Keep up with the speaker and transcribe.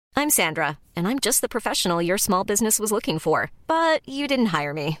I'm Sandra, and I'm just the professional your small business was looking for. But you didn't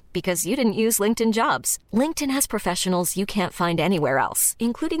hire me because you didn't use LinkedIn Jobs. LinkedIn has professionals you can't find anywhere else,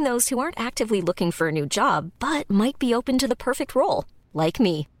 including those who aren't actively looking for a new job, but might be open to the perfect role, like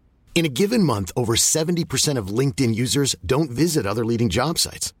me. In a given month, over 70% of LinkedIn users don't visit other leading job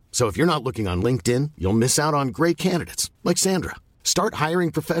sites. So if you're not looking on LinkedIn, you'll miss out on great candidates like Sandra. Start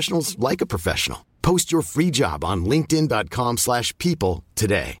hiring professionals like a professional. Post your free job on linkedin.com/people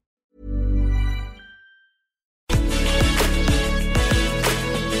today.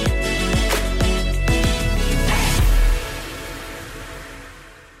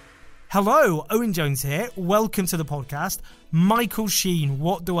 Hello, Owen Jones here. Welcome to the podcast. Michael Sheen,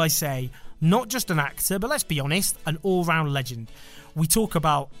 what do I say? Not just an actor, but let's be honest, an all-round legend. We talk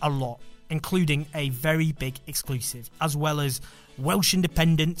about a lot, including a very big exclusive, as well as Welsh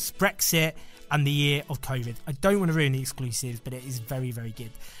independence, Brexit, and the year of COVID. I don't want to ruin the exclusives, but it is very, very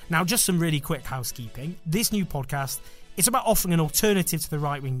good. Now, just some really quick housekeeping. This new podcast, it's about offering an alternative to the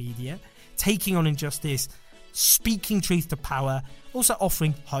right-wing media, taking on injustice, speaking truth to power, also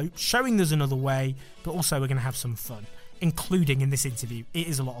offering hope, showing there's another way, but also we're going to have some fun, including in this interview. It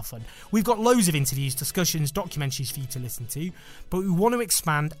is a lot of fun. We've got loads of interviews, discussions, documentaries for you to listen to, but we want to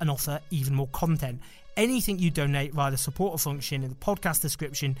expand and offer even more content. Anything you donate via the supporter function in the podcast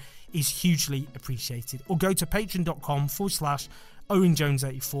description is hugely appreciated. Or go to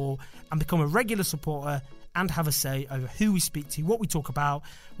patreon.com/OwenJones84 and become a regular supporter and have a say over who we speak to, what we talk about,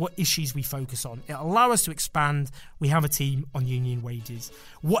 what issues we focus on. It'll allow us to expand. We have a team on union wages.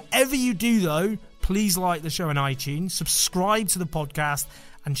 Whatever you do, though, please like the show on iTunes, subscribe to the podcast,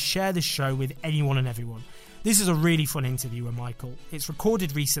 and share the show with anyone and everyone. This is a really fun interview with Michael. It's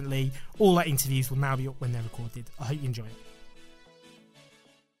recorded recently. All our interviews will now be up when they're recorded. I hope you enjoy it.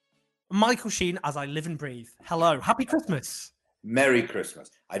 Michael Sheen, as I live and breathe. Hello. Happy Christmas. Merry Christmas.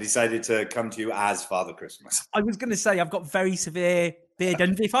 I decided to come to you as Father Christmas. I was going to say, I've got very severe beard.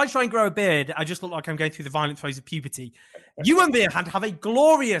 And if I try and grow a beard, I just look like I'm going through the violent throes of puberty. You, on the other hand, have a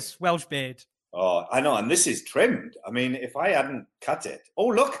glorious Welsh beard. Oh, I know. And this is trimmed. I mean, if I hadn't cut it. Oh,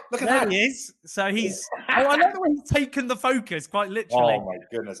 look at there that. He is. So he's. Oh, I love the way he's taken the focus, quite literally. Oh, my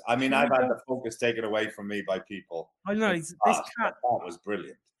goodness. I mean, I've had the focus taken away from me by people. I know. This cat. That was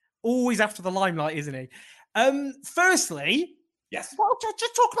brilliant. Always after the limelight, isn't he? Firstly. Yes. Well,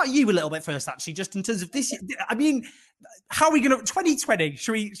 just talk about you a little bit first, actually, just in terms of this. I mean, how are we going to 2020?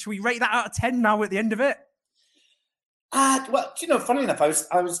 Should we rate that out of 10 now at the end of it? Well, funny enough,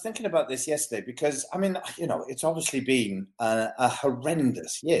 I was thinking about this yesterday because, I mean, it's obviously been a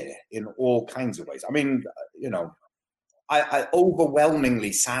horrendous year in all kinds of ways. I mean, I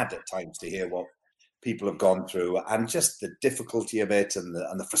overwhelmingly sad at times to hear what people have gone through and just the difficulty of it and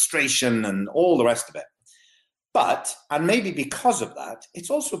the frustration and all the rest of it. But, and maybe because of that, it's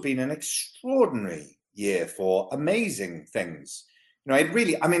also been an extraordinary year for amazing things.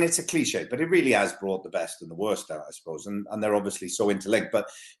 It's a cliche, but it really has brought the best and the worst out, I suppose. And they're obviously so interlinked. But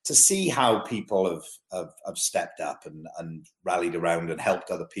to see how people have stepped up and rallied around and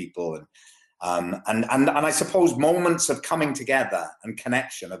helped other people and I suppose moments of coming together and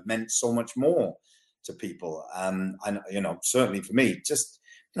connection have meant so much more to people. And certainly for me, just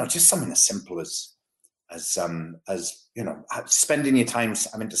something as simple as spending your time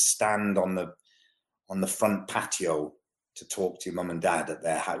having to stand on the front patio to talk to your mum and dad at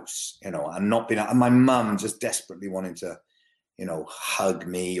their house, and my mum just desperately wanting to, hug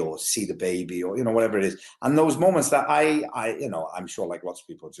me or see the baby or, whatever it is. And those moments that I'm sure like lots of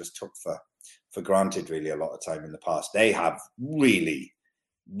people just took for granted really a lot of time in the past, they have really,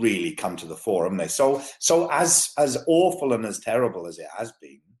 really come to the fore, haven't they? So as awful and as terrible as it has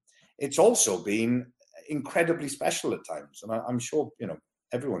been, it's also been incredibly special at times. And I'm sure,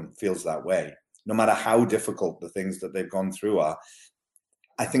 everyone feels that way, no matter how difficult the things that they've gone through are.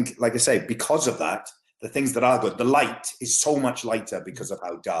 I think, like I say, because of that, the things that are good, the light is so much lighter because of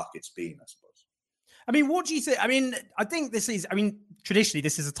how dark it's been, I suppose. I mean, what do you think? I mean, I think traditionally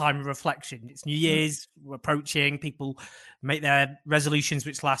this is a time of reflection. It's New Year's, we're approaching, people make their resolutions,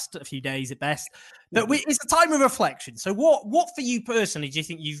 which last a few days at best. But it's a time of reflection. So what for you personally do you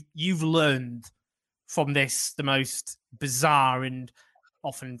think you've learned from this, the most bizarre and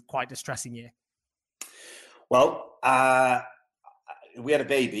often quite distressing year? Well, we had a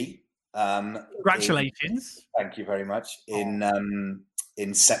baby. Congratulations. Thank you very much. In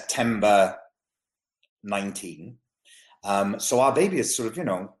September 19. So our baby has sort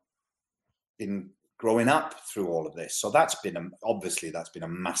of, been growing up through all of this. So that's been a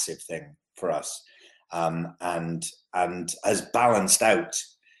massive thing for us. And has balanced out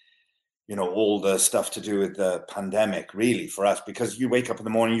all the stuff to do with the pandemic, really, for us, because you wake up in the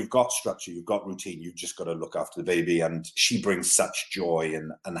morning, you've got structure, you've got routine, you've just got to look after the baby, and she brings such joy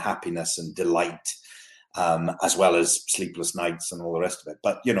and happiness and delight, as well as sleepless nights and all the rest of it.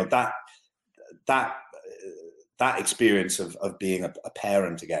 But that experience of being a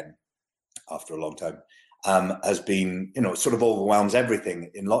parent again after a long time has been, sort of overwhelms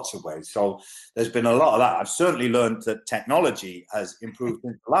everything in lots of ways. So there's been a lot of that. I've certainly learned that technology has improved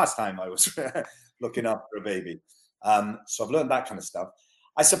since the last time I was looking after a baby. So I've learned that kind of stuff.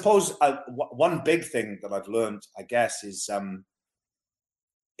 I suppose one big thing that I've learned, I guess, is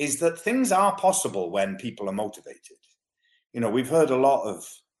that things are possible when people are motivated. We've heard a lot of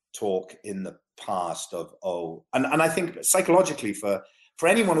talk in the past of, and I think psychologically for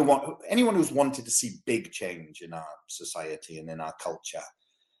anyone who's wanted to see big change in our society and in our culture,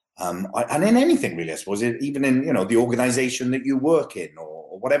 and in anything really, I suppose, even in the organization that you work in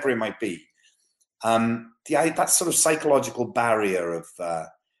or whatever it might be, that sort of psychological barrier of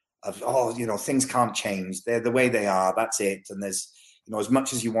things can't change, they're the way they are, that's it, and there's as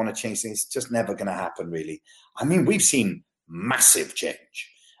much as you want to change things, it's just never going to happen, really. I mean, we've seen massive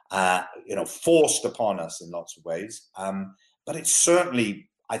change, forced upon us in lots of ways. But it's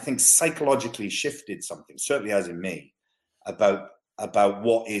certainly, I think, psychologically shifted something, certainly as in me, about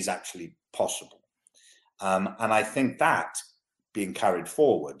what is actually possible. And I think that being carried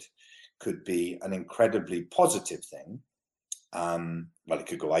forward could be an incredibly positive thing. Well, it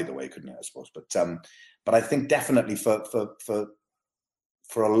could go either way, couldn't it, I suppose? But I think definitely for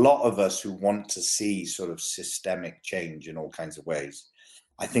a lot of us who want to see sort of systemic change in all kinds of ways,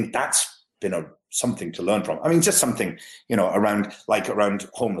 I think that's been something to learn from. I mean, just something, around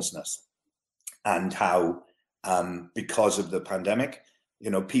homelessness and how, because of the pandemic,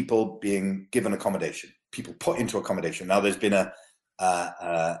 people being given accommodation, people put into accommodation. Now there's been a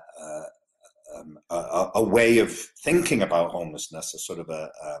way of thinking about homelessness, a sort of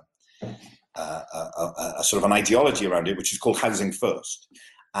an ideology around it, which is called housing first.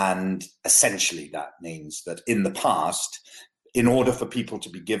 And essentially that means that in the past, in order for people to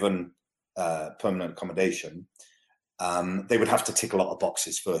be given permanent accommodation, they would have to tick a lot of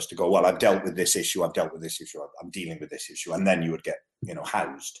boxes first to go, well, I've dealt with this issue, I'm dealing with this issue, and then you would get,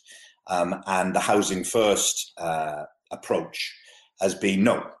 housed. And the housing first approach has been,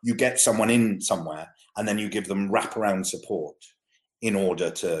 no, you get someone in somewhere, and then you give them wraparound support in order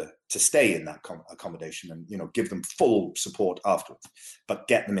to stay in that accommodation and, give them full support afterwards, but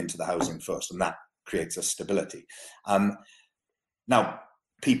get them into the housing first, and that creates a stability. Now,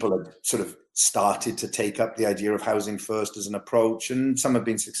 people have sort of started to take up the idea of housing first as an approach, and some have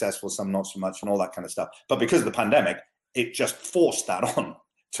been successful, some not so much, and all that kind of stuff. But because of the pandemic, it just forced that on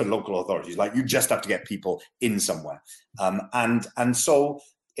to local authorities. Like, you just have to get people in somewhere. And so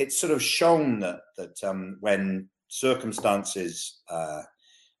it's sort of shown that when circumstances are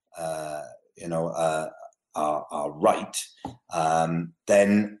right,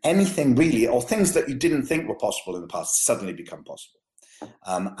 then anything really, or things that you didn't think were possible in the past, suddenly become possible.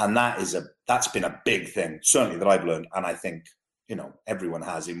 And that's been a big thing, certainly, that I've learned, and I think everyone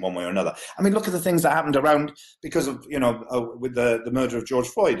has in one way or another. I mean, look at the things that happened around because of with the murder of George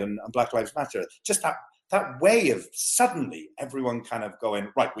Floyd and Black Lives Matter. Just that way of suddenly everyone kind of going,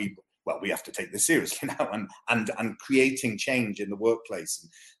 right, we have to take this seriously now, and creating change in the workplace,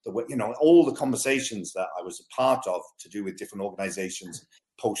 and all the conversations that I was a part of to do with different organizations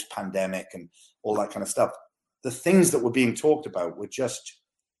post-pandemic and all that kind of stuff. The things that were being talked about were just,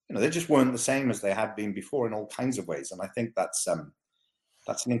 they just weren't the same as they had been before in all kinds of ways. And I think that's an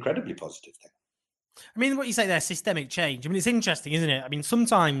incredibly positive thing. I mean, what you say there, systemic change. I mean, it's interesting, isn't it? I mean,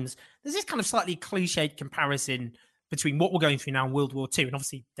 sometimes there's this kind of slightly cliched comparison between what we're going through now and World War II. And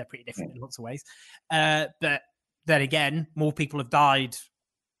obviously they're pretty different in lots of ways. But then again, more people have died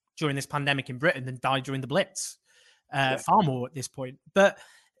during this pandemic in Britain than died during the Blitz. Far more at this point. But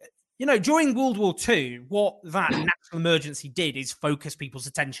during World War II, what that national emergency did is focus people's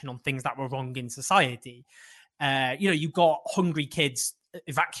attention on things that were wrong in society. You got hungry kids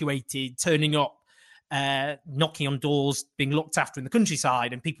evacuated, turning up, knocking on doors, being looked after in the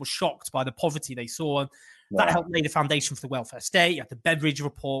countryside, and people shocked by the poverty they saw. That helped lay the foundation for the welfare state. You had the Beveridge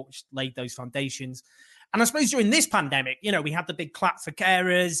Report, which laid those foundations. And I suppose during this pandemic, we had the big clap for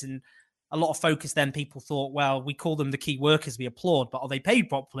carers, and a lot of focus then people thought, well, we call them the key workers, we applaud, but are they paid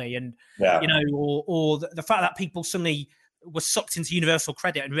properly? And, or the fact that people suddenly were sucked into universal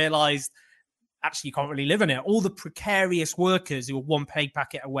credit and realized, actually, you can't really live on it. All the precarious workers who were one pay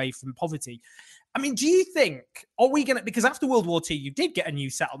packet away from poverty. I mean, do you think, because after World War II, you did get a new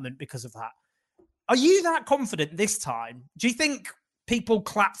settlement because of that. Are you that confident this time? Do you think people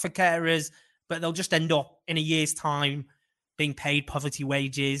clap for carers, but they'll just end up in a year's time being paid poverty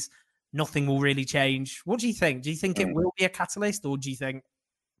wages. Nothing will really change. What do you think? Do you think it will be a catalyst, or do you think?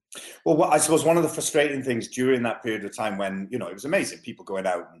 Well, I suppose one of the frustrating things during that period of time when, you know, it was amazing, people going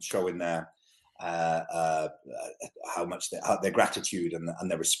out and showing their how much their gratitude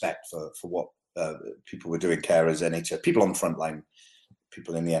and their respect for what people were doing, carers, NHS, people on the front line,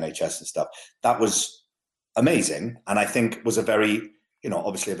 people in the NHS and stuff. That was amazing, and I think was a very, you know,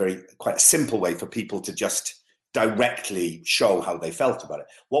 obviously quite a simple way for people to just directly show how they felt about it.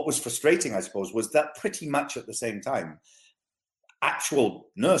 What was frustrating, I suppose, was that pretty much at the same time,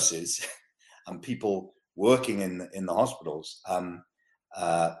 actual nurses and people working in the hospitals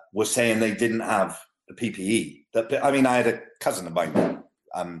were saying they didn't have the PPE. I mean, I had a cousin of mine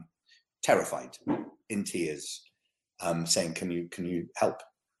terrified, in tears, saying, "Can you help?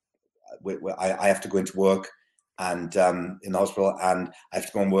 I have to go into work and in the hospital, and I have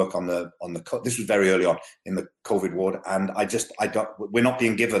to go and work on the this was very early on in the COVID ward, and we're not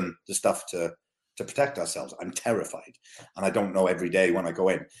being given the stuff to protect ourselves. I'm terrified, and I don't know every day when I go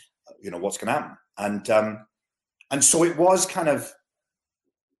in, you know, what's going to happen." And so it was kind of,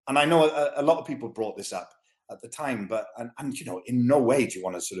 and I know a lot of people brought this up at the time, but and you know, in no way do you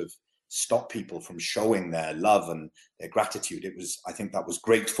want to sort of stop people from showing their love and their gratitude. It was, I think that was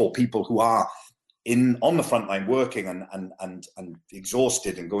great for people who are on the front line working and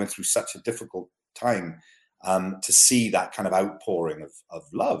exhausted and going through such a difficult time, to see that kind of outpouring of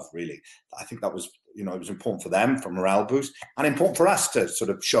love. Really, I think that was, you know, it was important for them, for morale boost, and important for us to sort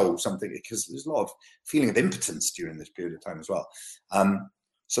of show something, because there's a lot of feeling of impotence during this period of time as well.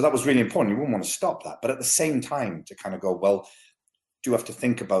 So that was really important. You wouldn't want to stop that, but at the same time to kind of go, well, do you have to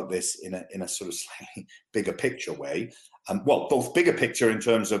think about this in a sort of slightly bigger picture way? Well, both bigger picture in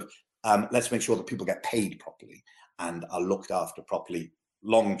terms of let's make sure that people get paid properly and are looked after properly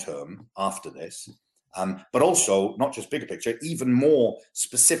long term after this. But also not just bigger picture, even more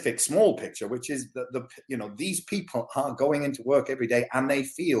specific small picture, which is that you know, these people are going into work every day and they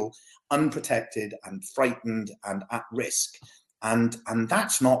feel unprotected and frightened and at risk, and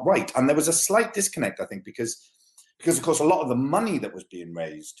that's not right. And there was a slight disconnect, I think, because of course a lot of the money that was being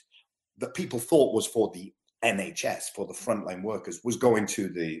raised that people thought was for the NHS, for the frontline workers, was going to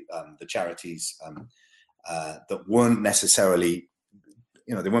the charities that weren't necessarily,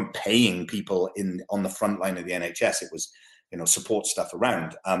 you know, they weren't paying people on the front line of the NHS. It was, you know, support stuff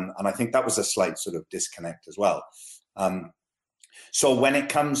around. And I think that was a slight sort of disconnect as well. So when it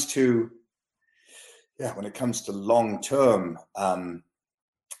comes to long term,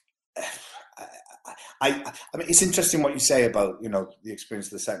 I mean, it's interesting what you say about, you know, the experience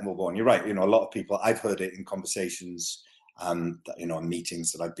of the Second World War. And you're right. You know, a lot of people, I've heard it in conversations, you know,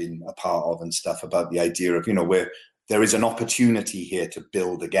 meetings that I've been a part of and stuff, about the idea of, you know, where there is an opportunity here to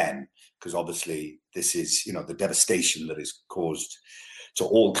build again, because obviously this is, you know, the devastation that is caused to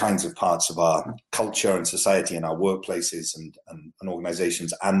all kinds of parts of our culture and society and our workplaces and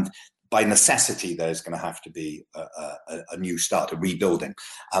organizations. And by necessity, there's going to have to be a new start, a rebuilding.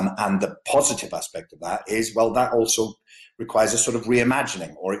 And the positive aspect of that is, well, that also requires a sort of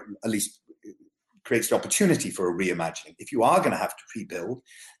reimagining, or at least creates the opportunity for a reimagining. If you are going to have to rebuild,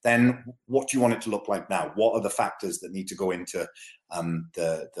 then what do you want it to look like now? What are the factors that need to go into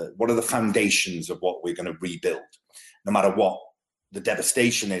what are the foundations of what we're going to rebuild? No matter what the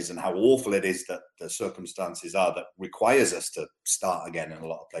devastation is and how awful it is that the circumstances are that requires us to start again in a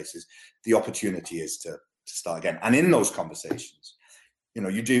lot of places, the opportunity is to start again. And in those conversations, you know,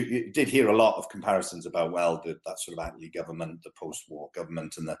 you did hear a lot of comparisons about, well, that sort of Attlee government, the post-war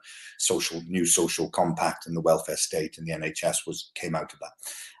government, and the new social compact and the welfare state and the NHS came out of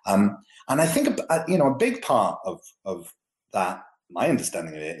that. And I think, you know, a big part of that, my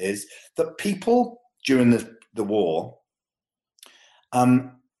understanding of it, is that people during the war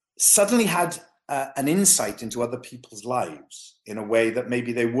suddenly had an insight into other people's lives in a way that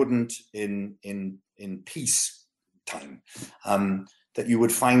maybe they wouldn't in peace time. That you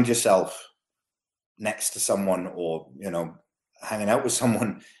would find yourself next to someone, or, you know, hanging out with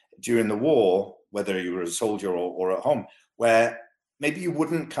someone during the war, whether you were a soldier or at home, where maybe you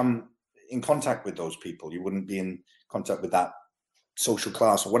wouldn't come in contact with those people. You wouldn't be in contact with that social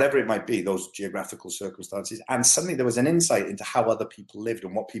class or whatever it might be, those geographical circumstances. And suddenly there was an insight into how other people lived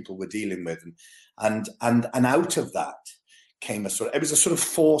and what people were dealing with. And out of that came it was a sort of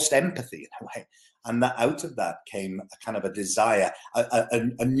forced empathy in a way. And that out of that came a kind of a desire,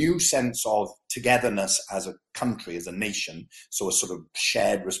 a new sense of togetherness as a country, as a nation. So a sort of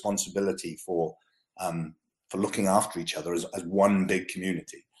shared responsibility for looking after each other as one big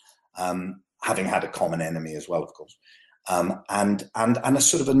community, having had a common enemy as well, of course. and a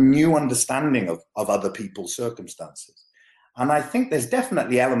sort of a new understanding of other people's circumstances. And I think there's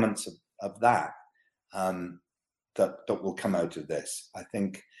definitely elements of that that will come out of this. I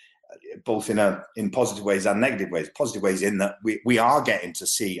think both in positive ways and negative ways. Positive ways in that we are getting to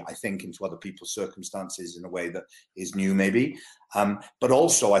see, I think, into other people's circumstances in a way that is new, maybe. But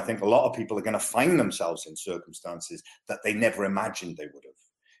also, I think a lot of people are going to find themselves in circumstances that they never imagined they would have.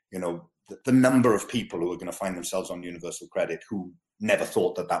 You know, the number of people who are going to find themselves on universal credit who never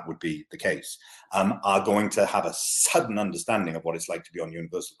thought that would be the case are going to have a sudden understanding of what it's like to be on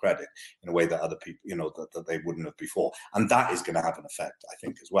universal credit in a way that other people, you know, that they wouldn't have before. And that is going to have an effect, I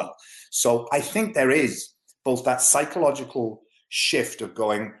think, as well. So I think there is both that psychological shift of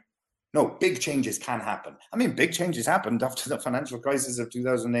going, no, big changes can happen. I mean, big changes happened after the financial crisis of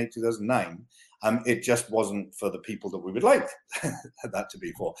 2008, 2009. It just wasn't for the people that we would like that to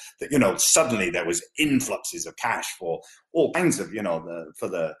be for. That, you know, suddenly there was influxes of cash for all kinds of, you know, for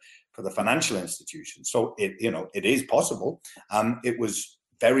the financial institutions. So it is possible. It was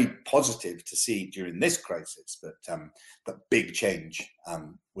very positive to see during this crisis that big change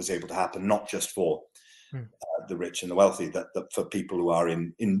was able to happen, not just for the rich and the wealthy, that for people who are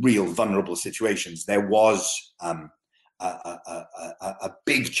in real vulnerable situations. There was a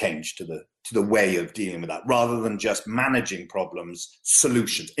big change to the way of dealing with that, rather than just managing problems.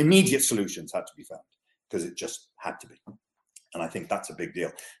 Immediate solutions had to be found, because it just had to be. And I think that's a big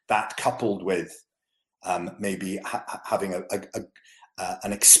deal. That, coupled with maybe having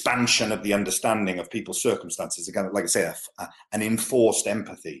an expansion of the understanding of people's circumstances, again, like I say, an enforced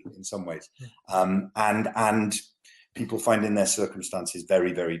empathy in some ways, and people finding their circumstances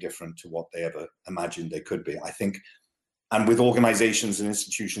very, very different to what they ever imagined they could be, I think. And with organizations and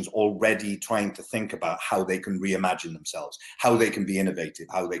institutions already trying to think about how they can reimagine themselves, how they can be innovative,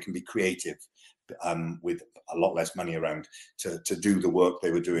 how they can be creative, with a lot less money around to do the work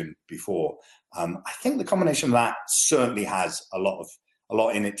they were doing before. I think the combination of that certainly has a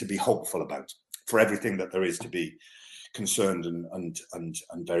lot in it to be hopeful about. For everything that there is to be concerned and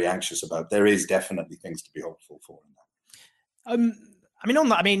very anxious about, there is definitely things to be hopeful for in that. I mean, on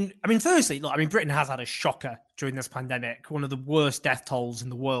that, I mean, firstly, look, I mean, Britain has had a shocker during this pandemic, one of the worst death tolls in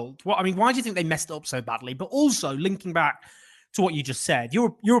the world. Why do you think they messed it up so badly? But also, linking back to what you just said,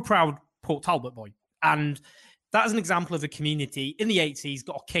 you're a proud Port Talbot boy, and that is an example of a community in the 80s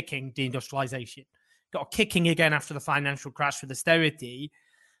got a kicking deindustrialization, got a kicking again after the financial crash with austerity.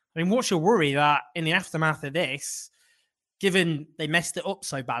 I mean, what's your worry that in the aftermath of this, given they messed it up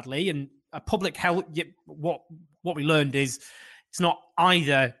so badly, and public health, what we learned is, it's not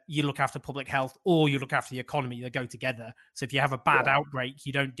either you look after public health or you look after the economy. They go together. So if you have a bad outbreak,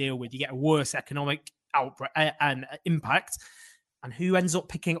 you don't deal with, you get a worse economic outbreak and impact. And who ends up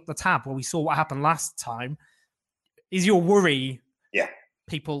picking up the tab? Well, we saw what happened last time. Is your worry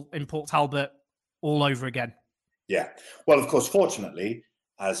people in Port Talbot all over again? Yeah. Well, of course, fortunately,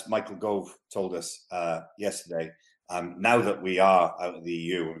 as Michael Gove told us yesterday, now that we are out of the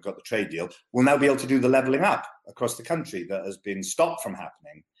EU and we've got the trade deal, we'll now be able to do the levelling up across the country that has been stopped from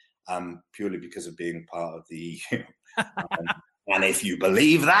happening purely because of being part of the EU. And if you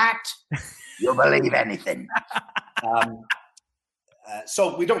believe that, you'll believe anything.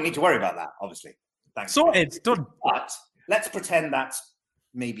 So we don't need to worry about that, obviously. Thanks. Sorted, done. But let's pretend that's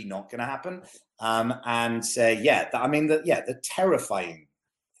maybe not going to happen, and say, the terrifying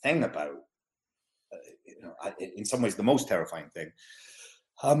thing about, in some ways, the most terrifying thing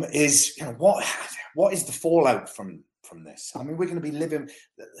is, what is the fallout from this? I mean, we're going to be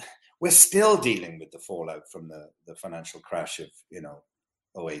we're still dealing with the fallout from the financial crash of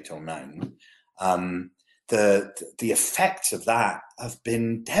 08, 09. The effects of that have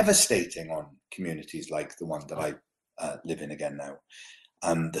been devastating on communities like the one that I live in again now.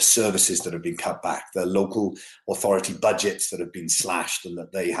 The services that have been cut back, the local authority budgets that have been slashed, and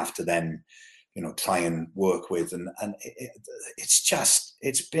that they have to then try and work with, and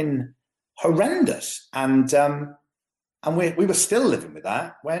it's been horrendous, and we were still living with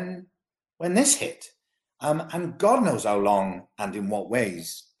that when this hit, and God knows how long and in what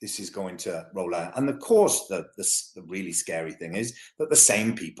ways this is going to roll out. And of course, the really scary thing is that the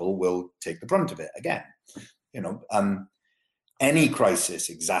same people will take the brunt of it again. Any crisis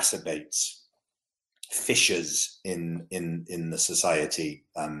exacerbates fissures in the society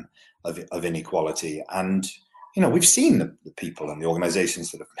of inequality, and we've seen the people and the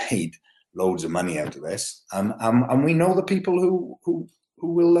organizations that have made loads of money out of this, and we know the people who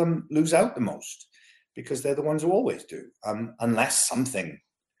will lose out the most, because they're the ones who always do, unless something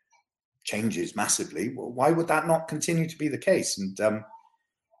changes massively. Well, why would that not continue to be the case? And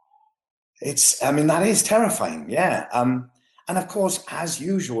I mean, that is terrifying. Yeah. And of course, as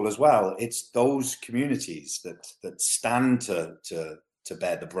usual as well, it's those communities that stand to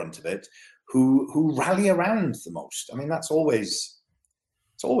bear the brunt of it, who rally around the most. I mean, it's always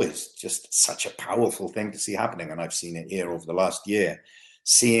just such a powerful thing to see happening. And I've seen it here over the last year,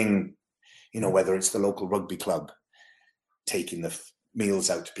 seeing, whether it's the local rugby club taking the meals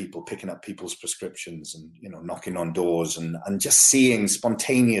out to people, picking up people's prescriptions and, knocking on doors and just seeing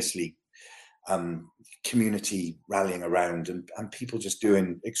spontaneously community rallying around and people just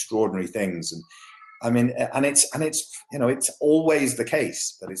doing extraordinary things. And I mean, and it's always the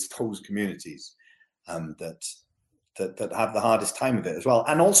case that it's those communities that have the hardest time of it as well.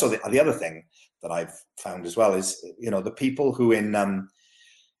 And also the other thing that I've found as well is, the people who in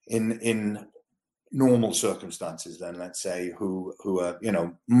normal circumstances, then let's say, who are,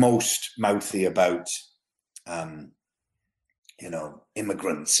 most mouthy about,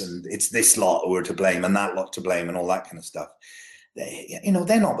 immigrants, and it's this lot who are to blame and that lot to blame and all that kind of stuff.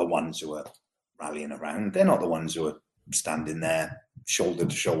 They're not the ones who are rallying around. They're not the ones who are standing there shoulder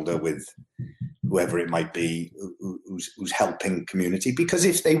to shoulder with whoever it might be who's helping community. Because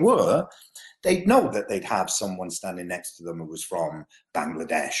if they were, they'd know that they'd have someone standing next to them who was from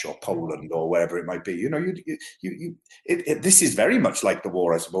Bangladesh or Poland or wherever it might be. This is very much like the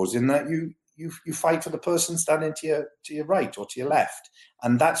war, I suppose, in that you fight for the person standing to your right or to your left.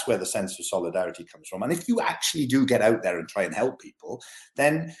 And that's where the sense of solidarity comes from. And if you actually do get out there and try and help people,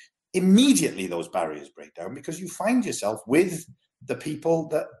 then immediately those barriers break down, because you find yourself with the people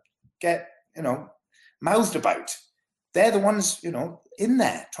that get, mouthed about. They're the ones, in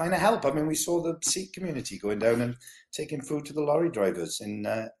there trying to help. I mean, we saw the Sikh community going down and taking food to the lorry drivers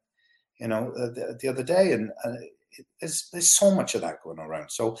the other day. And there's so much of that going around.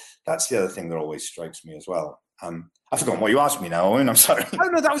 So that's the other thing that always strikes me as well. I've forgotten what you asked me now, Owen. I'm sorry. Oh,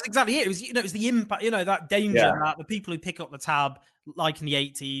 no, that was exactly it. It was, it was the impact, that danger that the people who pick up the tab, like in the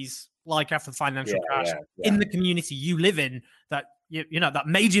 80s, like after the financial crash, in the community you live in, that, that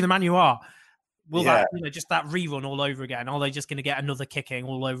made you the man you are. Will that, just that rerun all over again? Are they just going to get another kicking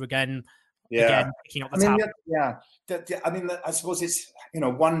all over again? Again, picking up the tab? I mean, I suppose it's,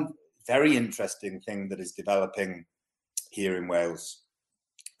 one very interesting thing that is developing here in Wales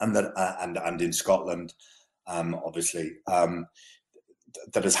and in Scotland, obviously,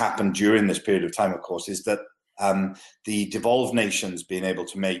 that has happened during this period of time, of course, is that the devolved nations being able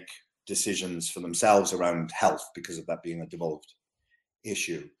to make decisions for themselves around health, because of that being a devolved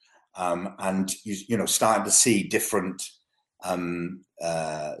issue. And starting to see different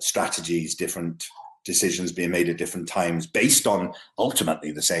strategies, different decisions being made at different times based on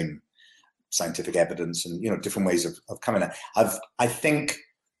ultimately the same scientific evidence and different ways of coming at. I think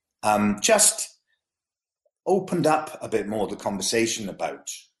just opened up a bit more the conversation about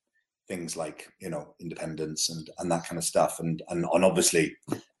things like independence and that kind of stuff, and obviously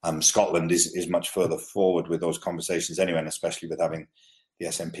Scotland is much further forward with those conversations anyway, and especially with having the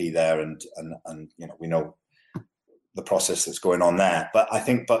SNP there, and we know the process that's going on there. But I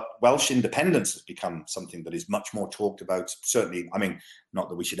think Welsh independence has become something that is much more talked about. Certainly, I mean, not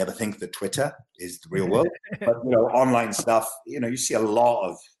that we should ever think that Twitter is the real world, but online stuff. You see a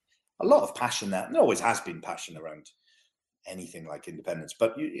lot of passion there. There always has been passion around anything like independence,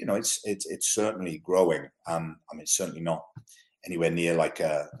 but it's certainly growing. I mean, it's certainly not anywhere near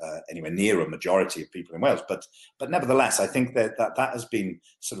anywhere near a majority of people in Wales, but nevertheless, I think that has been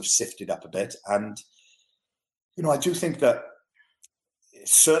sort of sifted up a bit. And I do think that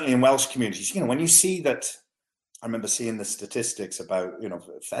certainly in Welsh communities, when you see that, I remember seeing the statistics about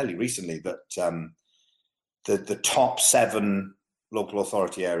fairly recently that the top 7 local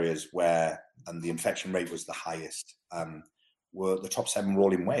authority areas where the infection rate was the highest were the top 7 were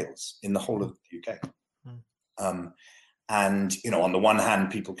all in Wales, in the whole of the UK. And on the one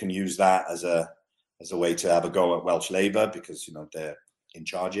hand, people can use that as a way to have a go at Welsh Labour because they're in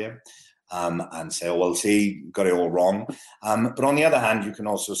charge here, and say, oh well, see, got it all wrong. But on the other hand, you can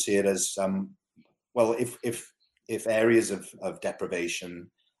also see it as well, if areas of deprivation,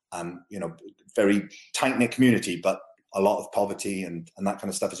 very tight knit community, but a lot of poverty and that kind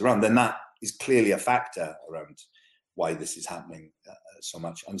of stuff is around, then that is clearly a factor around why this is happening so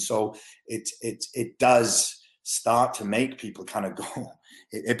much. And so it does start to make people kind of go,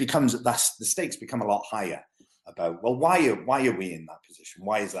 it becomes, the stakes become a lot higher about, well, why are we in that position?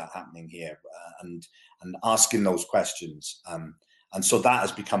 Why is that happening here? And asking those questions. And so that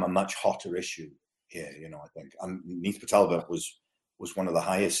has become a much hotter issue here, I think. Neath Talbot was one of the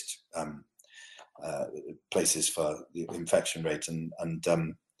highest places for the infection rate. And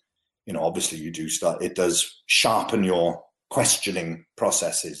obviously you do start, it does sharpen your questioning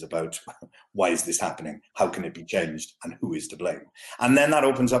processes about why is this happening, how can it be changed, and who is to blame. And then that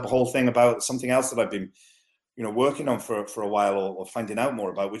opens up a whole thing about something else that I've been working on for a while, or finding out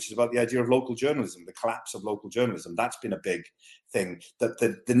more about, which is about the idea of local journalism, the collapse of local journalism. That's been a big thing, that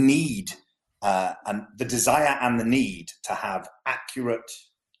the need and the desire and the need to have accurate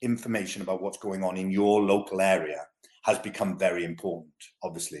information about what's going on in your local area has become very important,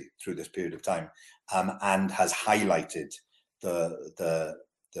 obviously, through this period of time, and has highlighted the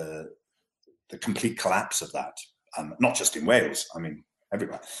complete collapse of that, not just in Wales, I mean,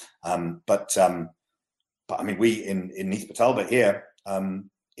 everywhere. But I mean, we in Neath Talbot here,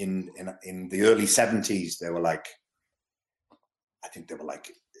 in the early 70s, there were like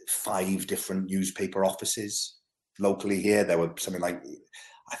 5 different newspaper offices locally here. There were something like,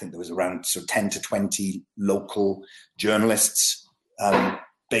 I think there was around 10 to 20 local journalists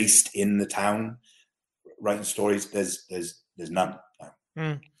based in the town writing stories. There's none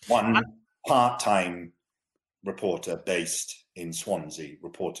now. One part-time reporter based in Swansea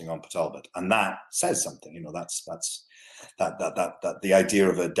reporting on Port Talbot, and that says something. That's that the idea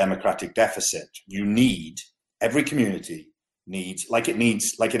of a democratic deficit. You need, every community needs, like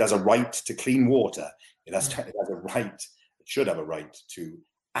it has a right to clean water. It should have a right to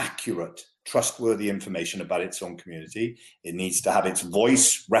accurate, trustworthy information about its own community. It needs to have its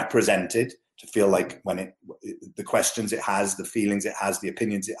voice represented, to feel like when the questions it has, the feelings it has, the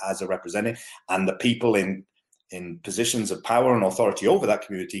opinions it has are represented, and the people in positions of power and authority over that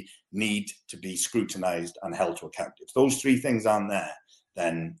community need to be scrutinized and held to account. If those 3 things aren't there,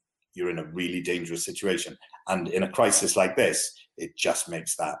 then you're in a really dangerous situation. And in a crisis like this, it just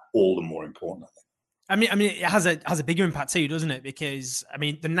makes that all the more important, I think. I mean, it has a bigger impact too, doesn't it? Because I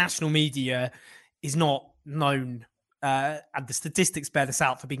mean, the national media is not known, and the statistics bear this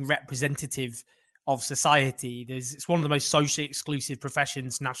out, for being representative of society. It's one of the most socially exclusive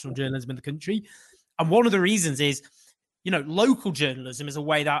professions, national journalism, in the country. And one of the reasons is, local journalism is a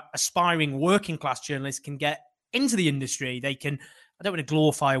way that aspiring working class journalists can get into the industry. They can, I don't want to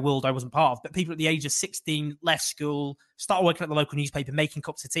glorify a world I wasn't part of, but people at the age of 16 left school, start working at the local newspaper, making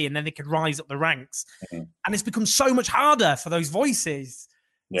cups of tea, and then they could rise up the ranks. Mm-hmm. And it's become so much harder for those voices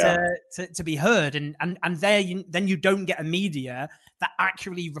to be heard. And then you don't get a media that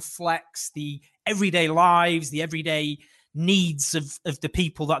accurately reflects the everyday lives, the everyday needs of the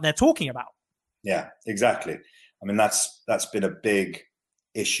people that they're talking about. Yeah, exactly. I mean, that's been a big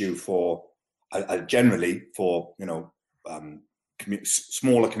issue for generally for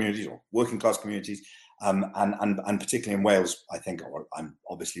smaller communities or working class communities, and particularly in Wales. I think, or I'm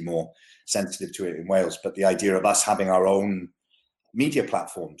obviously more sensitive to it in Wales, but the idea of us having our own media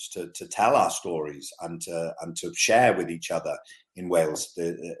platforms to tell our stories and to share with each other in Wales,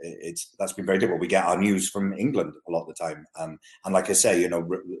 that's been very difficult. We get our news from England a lot of the time, and like I say,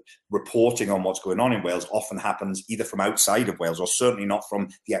 reporting on what's going on in Wales often happens either from outside of Wales or certainly not from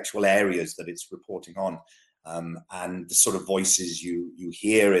the actual areas that it's reporting on, and the sort of voices you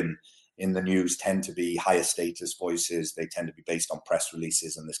hear in the news tend to be higher status voices. They tend to be based on press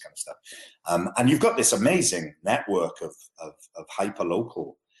releases and this kind of stuff. And you've got this amazing network of hyper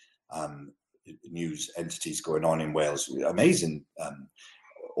local news entities going on in Wales, amazing,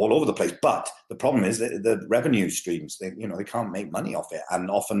 all over the place. But the problem is that the revenue streams, they can't make money off it,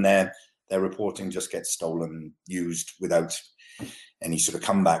 and often their reporting just gets stolen, used without any sort of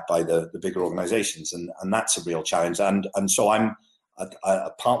comeback by the bigger organizations, and that's a real challenge. And so I'm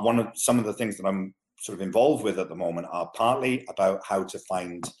some of the things that I'm sort of involved with at the moment are partly about how to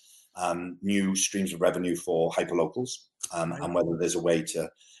find new streams of revenue for hyperlocals, and whether there's a way to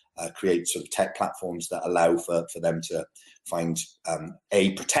create sort of tech platforms that allow for them to find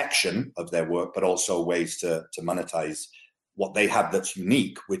a protection of their work, but also ways to monetize what they have that's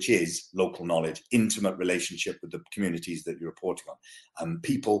unique, which is local knowledge, intimate relationship with the communities that you're reporting on.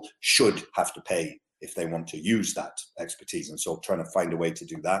 People should have to pay if they want to use that expertise. And so trying to find a way to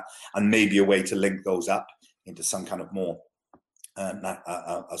do that, and maybe a way to link those up into some kind of more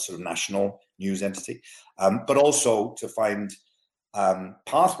a sort of national news entity, but also to find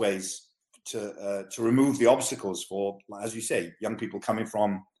pathways to remove the obstacles for, as you say, young people coming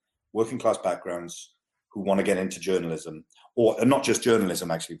from working class backgrounds who want to get into journalism, or not just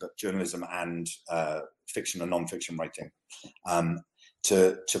journalism actually, but journalism and fiction and non-fiction writing,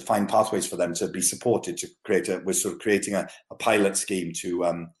 to find pathways for them to be supported, to create we're sort of creating a pilot scheme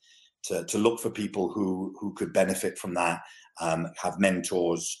to look for people who could benefit from that, have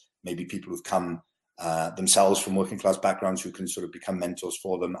mentors, maybe people who've come themselves from working class backgrounds who can sort of become mentors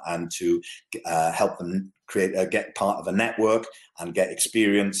for them and to help them get part of a network and get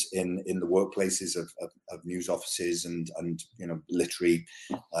experience in the workplaces of news offices and literary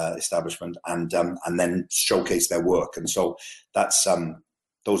establishment and then showcase their work. And so that's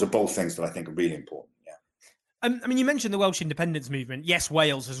those are both things that I think are really important. Yeah. I mean, you mentioned the Welsh independence movement. Yes,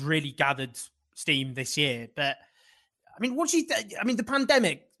 Wales has really gathered steam this year, but I mean, what do you think? I mean, the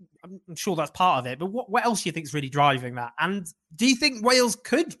pandemic, I'm sure that's part of it, but what else do you think is really driving that? And do you think Wales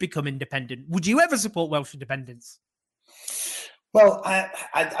could become independent? Would you ever support Welsh independence? Well,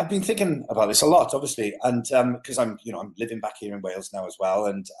 I've been thinking about this a lot, obviously, and because I'm living back here in Wales now as well,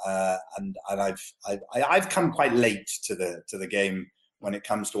 and I've come quite late to the game when it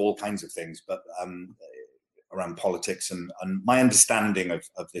comes to all kinds of things, but around politics and my understanding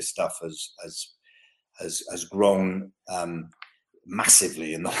of this stuff has grown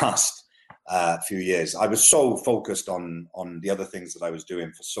massively in the last few years. I was so focused on the other things that I was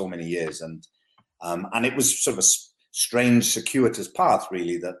doing for so many years, and it was sort of a strange, circuitous path,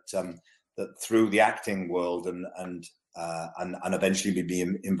 really, that through the acting world and eventually me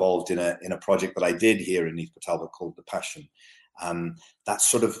being involved in a project that I did here in East Talbot called The Passion, that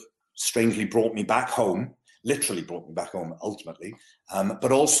sort of strangely brought me back home, literally brought me back home ultimately,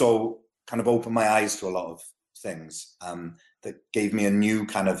 but also kind of opened my eyes to a lot of things that gave me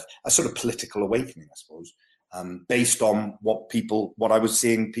a sort of political awakening, I suppose, based on what I was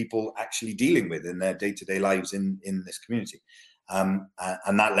seeing people actually dealing with in their day-to-day lives in this community.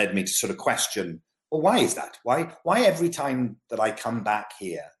 And that led me to sort of question, well, why is that? Why every time that I come back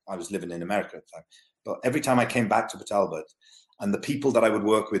here, I was living in America at the time, but every time I came back to Port Talbot and the people that I would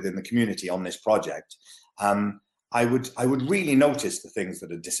work with in the community on this project, I would really notice the things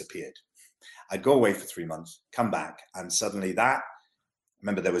that had disappeared. I'd go away for 3 months, come back, and suddenly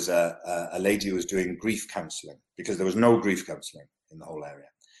remember there was a lady who was doing grief counselling because there was no grief counselling in the whole area.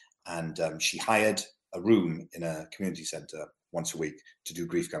 And she hired a room in a community centre once a week to do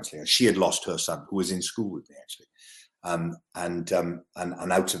grief counselling. And she had lost her son, who was in school with me, actually. And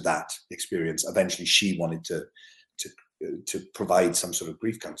out of that experience, eventually she wanted to provide some sort of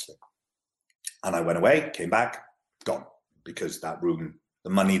grief counselling. And I went away, came back, gone, because that room, the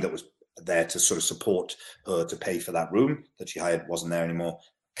money that was there to sort of support her to pay for that room that she hired wasn't there anymore,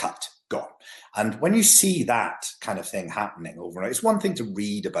 cut, gone. And when you see that kind of thing happening over and over, it's one thing to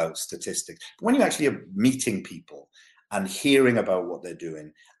read about statistics, but when you actually are meeting people and hearing about what they're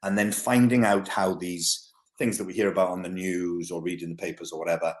doing and then finding out how these things that we hear about on the news or read in the papers or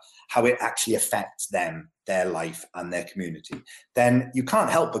whatever, how it actually affects them, their life and their community, then you can't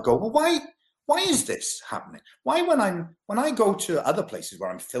help but go, well, why is this happening? Why when I go to other places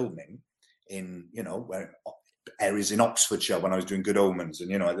where I'm filming in, where areas in Oxfordshire when I was doing Good Omens, and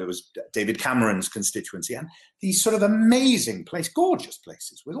there was David Cameron's constituency and these sort of amazing gorgeous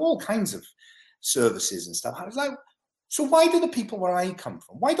places with all kinds of services and stuff. I was like, so why do the people where I come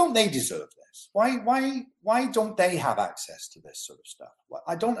from, why don't they deserve this? Why don't they have access to this sort of stuff?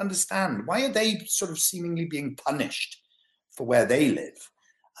 I don't understand. Why are they sort of seemingly being punished for where they live?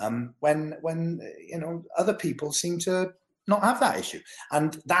 When other people seem to not have that issue,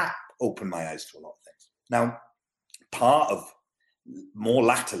 and that opened my eyes to a lot of things. Now, part of more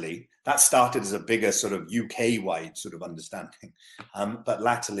latterly, that started as a bigger sort of UK-wide sort of understanding, but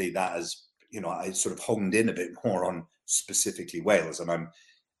latterly that has I sort of honed in a bit more on specifically Wales, and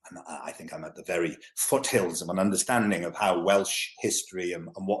I think I'm at the very foothills of an understanding of how Welsh history and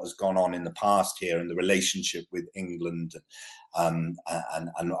what has gone on in the past here and the relationship with England and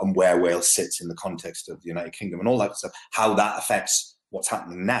where Wales sits in the context of the United Kingdom and all that stuff, how that affects what's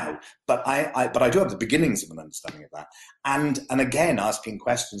happening now. But I do have the beginnings of an understanding of that. And again, asking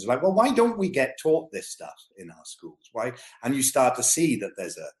questions like, well, why don't we get taught this stuff in our schools? Why? And you start to see that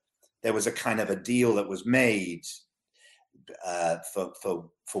there was a kind of a deal that was made for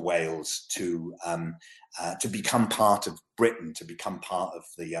Wales to become part of Britain, to become part of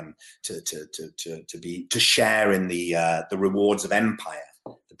the to share in the rewards of empire,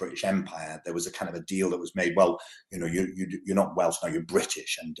 the British Empire. There was a kind of a deal that was made. Well, you're not Welsh now, you're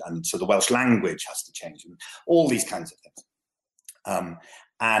British, and so the Welsh language has to change, and all these kinds of things.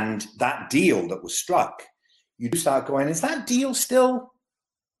 And that deal that was struck, you do start going, is that a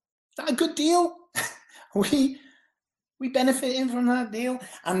good deal? We benefiting from that deal?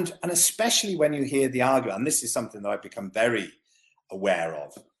 And especially when you hear the argument, and this is something that I've become very aware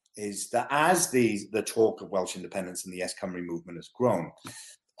of, is that as the talk of Welsh independence and the Yes Cymru movement has grown,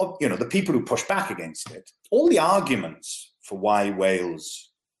 the people who push back against it, all the arguments for why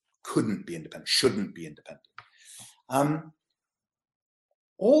Wales couldn't be independent, shouldn't be independent,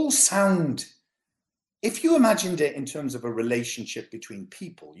 all sound if you imagined it in terms of a relationship between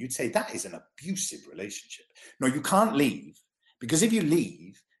people, you'd say that is an abusive relationship. No, you can't leave, because if you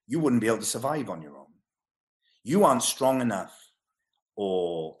leave, you wouldn't be able to survive on your own. You aren't strong enough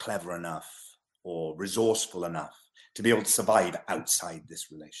or clever enough or resourceful enough to be able to survive outside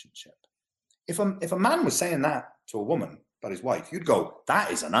this relationship. If a man was saying that to a woman about his wife, you'd go,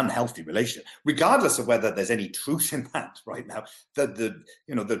 that is an unhealthy relationship, regardless of whether there's any truth in that right now.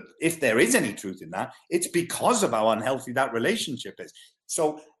 If there is any truth in that, it's because of how unhealthy that relationship is.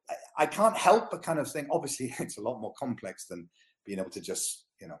 So I can't help but kind of think, obviously, it's a lot more complex than being able to just,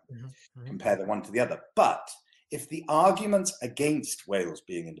 compare the one to the other. But if the arguments against Wales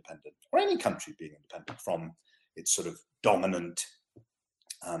being independent, or any country being independent from its sort of dominant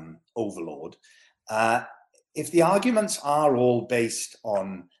overlord, if the arguments are all based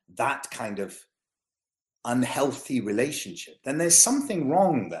on that kind of unhealthy relationship, then there's something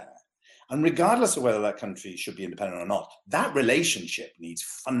wrong there. And regardless of whether that country should be independent or not, that relationship needs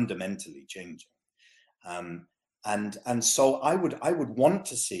fundamentally changing. And so I would want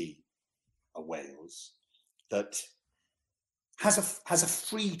to see a Wales that has a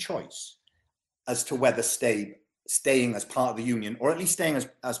free choice as to whether staying as part of the union, or at least staying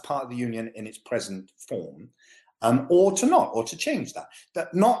as part of the union in its present form, or to not, or to change that.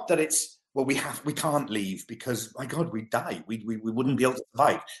 That not that it's, well, we can't leave because, my God, we'd die. We wouldn't be able to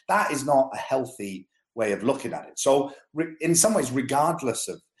survive. That is not a healthy way of looking at it. So in some ways, regardless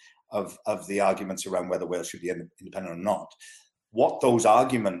of the arguments around whether Wales should be independent or not, what those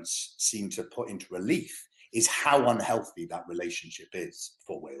arguments seem to put into relief is how unhealthy that relationship is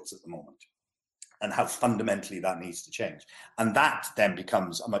for Wales at the moment, and how fundamentally that needs to change. And that then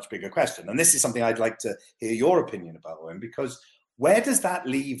becomes a much bigger question. And this is something I'd like to hear your opinion about, Owen, because where does that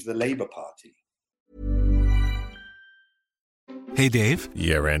leave the Labour Party? Hey, Dave.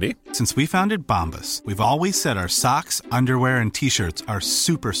 Yeah, Randy. Since we founded Bombas, we've always said our socks, underwear, and T-shirts are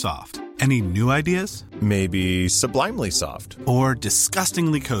super soft. Any new ideas? Maybe sublimely soft. Or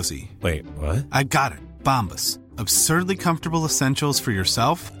disgustingly cozy. Wait, what? I got it. Bombas. Absurdly comfortable essentials for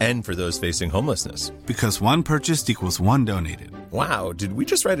yourself and for those facing homelessness. Because one purchased equals one donated. Wow, did we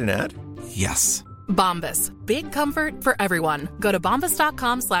just write an ad? Yes. Bombas. Big comfort for everyone. Go to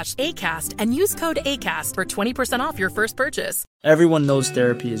bombas.com/ACAST and use code ACAST for 20% off your first purchase. Everyone knows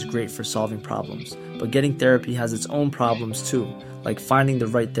therapy is great for solving problems, but getting therapy has its own problems too, like finding the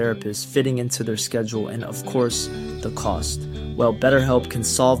right therapist, fitting into their schedule, and of course, the cost. Well, BetterHelp can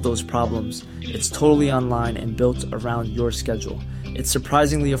solve those problems. It's totally online and built around your schedule. It's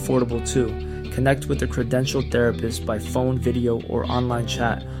surprisingly affordable too. Connect with a credentialed therapist by phone, video, or online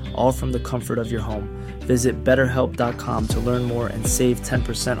chat, all from the comfort of your home. Visit BetterHelp.com to learn more and save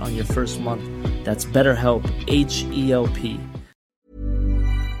 10% on your first month. That's BetterHelp, H-E-L-P.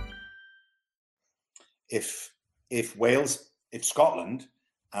 If Scotland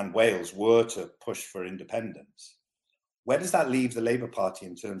and Wales were to push for independence, where does that leave the Labour Party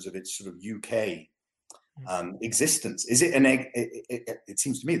in terms of its sort of UK existence? Is it it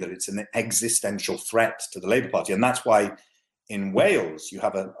seems to me that it's an existential threat to the Labour Party, and that's why in Wales you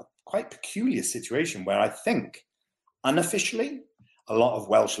have a quite peculiar situation where I think unofficially a lot of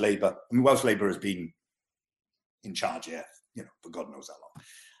Welsh Labour has been in charge here, for God knows how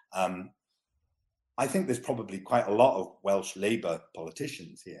long. I think there's probably quite a lot of Welsh Labour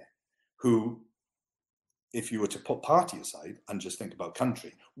politicians here who, if you were to put party aside and just think about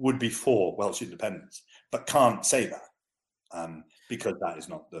country, would be for Welsh independence, but can't say that because that is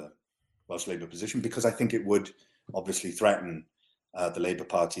not the Welsh Labour position, because I think it would obviously threaten the Labour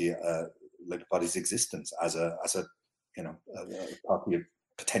Party's existence as a party of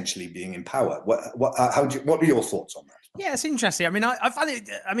potentially being in power. What are your thoughts on that? Yeah, it's interesting. I mean, I find it.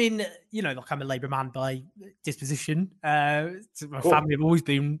 I mean, like I'm a Labour man by disposition. My family have always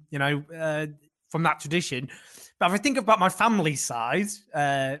been, from that tradition. But if I think about my family side,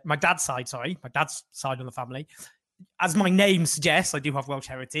 my dad's side of the family, as my name suggests, I do have Welsh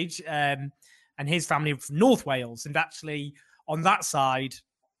heritage, and his family from North Wales, and actually on that side,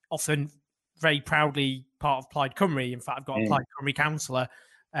 often very proudly part of Plaid Cymru. In fact, I've got a Plaid Cymru councillor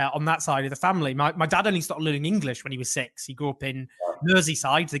on that side of the family. My dad only started learning English when he was 6. He grew up in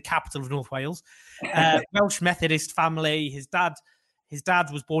Merseyside, the capital of North Wales. Welsh Methodist family. His dad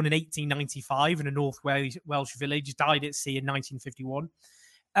was born in 1895 in a North Welsh village, died at sea in 1951.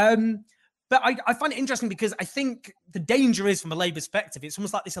 But I find it interesting because I think the danger is, from a Labour perspective, it's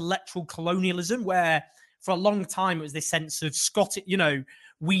almost like this electoral colonialism where for a long time it was this sense of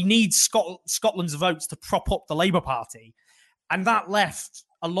we need Scotland's votes to prop up the Labour Party. And that left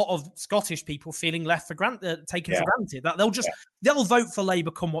a lot of Scottish people feeling taken for granted. That they'll vote for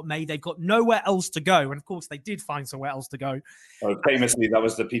Labour come what may. They've got nowhere else to go, and of course they did find somewhere else to go. Well, famously, that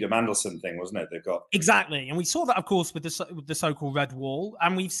was the Peter Mandelson thing, wasn't it? They've got exactly, and we saw that, of course, with the so-called Red Wall,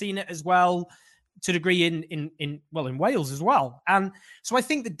 and we've seen it as well to a degree in Wales as well. And so I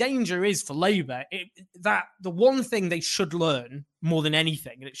think the danger is for Labour that the one thing they should learn more than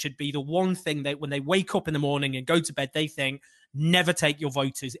anything, and it should be the one thing that when they wake up in the morning and go to bed, they think, never take your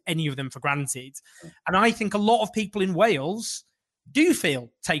voters, any of them, for granted. And I think a lot of people in Wales do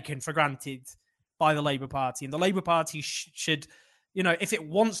feel taken for granted by the Labour Party. And the Labour Party should, if it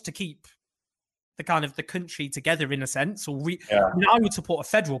wants to keep the kind of the country together in a sense, I would support a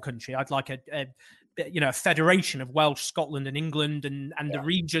federal country. I'd like a federation of Welsh, Scotland and England and the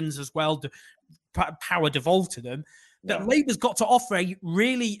regions as well, to power devolved to them. But Labour's got to offer a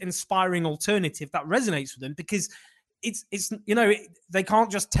really inspiring alternative that resonates with them, because they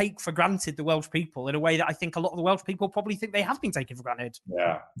can't just take for granted the Welsh people in a way that I think a lot of the Welsh people probably think they have been taken for granted.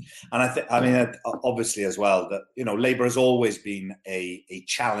 Yeah. And I mean, obviously as well, that, Labour has always been a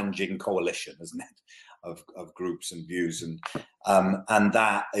challenging coalition, isn't it, of groups and views. And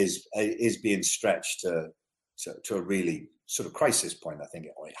that is being stretched to a really sort of crisis point, I think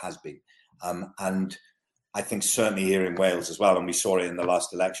it has been. And I think certainly here in Wales as well, and we saw it in the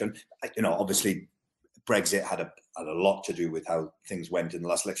last election, obviously Brexit had a lot to do with how things went in the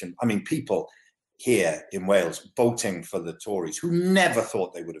last election. I mean, people here in Wales voting for the Tories who never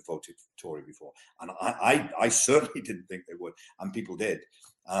thought they would have voted for Tory before. And I certainly didn't think they would, and people did.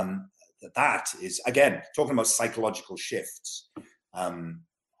 That is, again, talking about psychological shifts.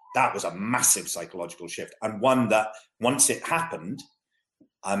 That was a massive psychological shift, and one that once it happened,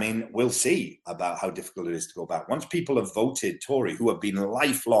 I mean, we'll see about how difficult it is to go back. Once people have voted Tory, who have been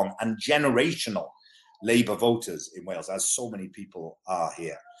lifelong and generational Labour voters in Wales, as so many people are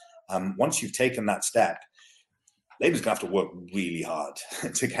here, once you've taken that step, Labour's going to have to work really hard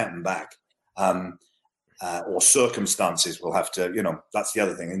to get them back. Or circumstances will have to, that's the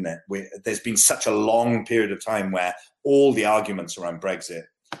other thing, isn't it? There's been such a long period of time where all the arguments around Brexit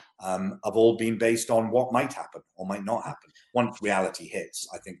have all been based on what might happen or might not happen. Once reality hits,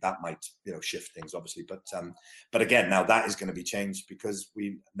 I think that might, shift things, obviously. But again, now that is going to be changed, because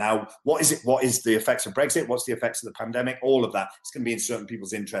what is the effects of Brexit? What's the effects of the pandemic? All of that. It's going to be in certain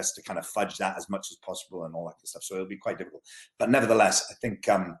people's interest to kind of fudge that as much as possible and all that kind of stuff. So it'll be quite difficult. But nevertheless, I think,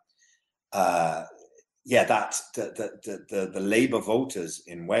 that the Labour voters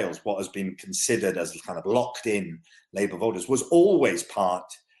in Wales, what has been considered as kind of locked in Labour voters, was always part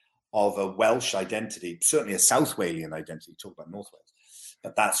of a Welsh identity, certainly a South Walian identity. Talk about North Wales,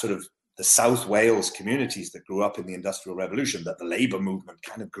 but that sort of the South Wales communities that grew up in the Industrial Revolution, that the Labour movement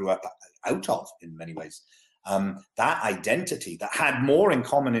kind of grew up out of in many ways. That identity that had more in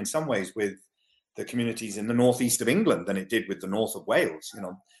common in some ways with the communities in the northeast of England than it did with the north of Wales.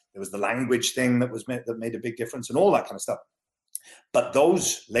 There was the language thing that made a big difference and all that kind of stuff. But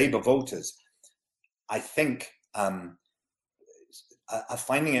those Labour voters, I think, are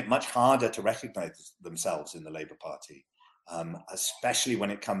finding it much harder to recognise themselves in the Labour Party, especially when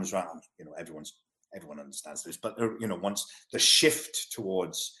it comes around. Everyone understands this, but once the shift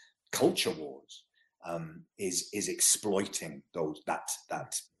towards culture wars is exploiting that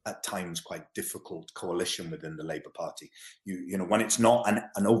at times quite difficult coalition within the Labour Party. When it's not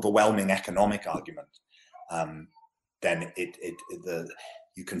an overwhelming economic argument, then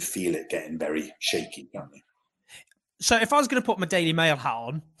you can feel it getting very shaky, can't you? So if I was going to put my Daily Mail hat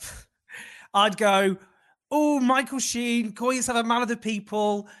on, I'd go, oh, Michael Sheen, call yourself a man of the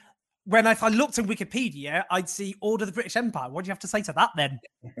people. When if I looked in Wikipedia, I'd see Order of the British Empire. What do you have to say to that then?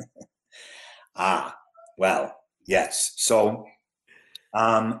 Well, yes. So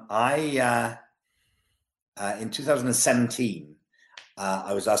I in 2017,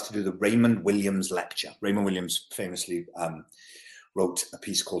 I was asked to do the Raymond Williams lecture. Raymond Williams famously wrote a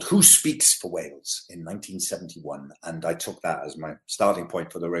piece called Who Speaks for Wales in 1971. And I took that as my starting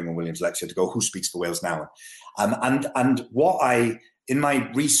point for the Raymond Williams lecture to go, who speaks for Wales now? And what in my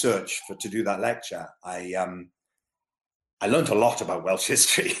research to do that lecture, I learned a lot about Welsh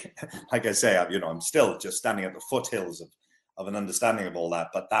history. Like I say, I'm still just standing at the foothills of an understanding of all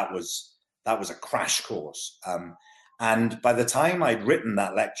that, but that was a crash course. And by the time I'd written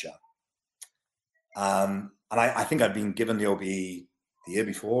that lecture, and I think I'd been given the OBE the year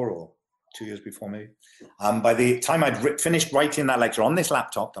before or 2 years before maybe. By the time I'd finished writing that lecture on this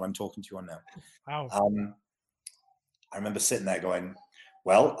laptop that I'm talking to you on now, wow. I remember sitting there going,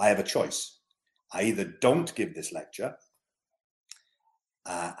 well, I have a choice. I either don't give this lecture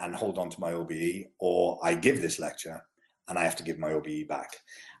and hold on to my OBE, or I give this lecture and I have to give my OBE back.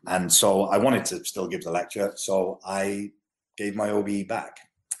 And so I wanted to still give the lecture, so I gave my OBE back.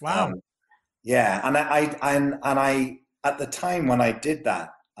 Wow. Yeah, and I at the time when I did that,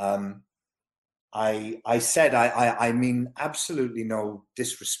 I said I mean absolutely no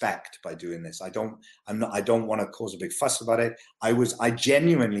disrespect by doing this. I don't want to cause a big fuss about it. I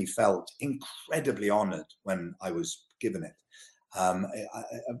genuinely felt incredibly honoured when I was given it.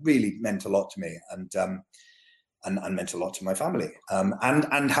 It really meant a lot to me, and meant a lot to my family,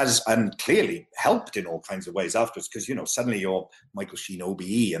 and clearly helped in all kinds of ways afterwards, because suddenly you're Michael Sheen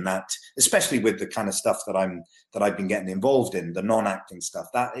OBE, and that, especially with the kind of stuff that I've been getting involved in, the non-acting stuff,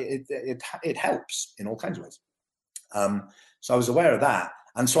 that it helps in all kinds of ways. So I was aware of that,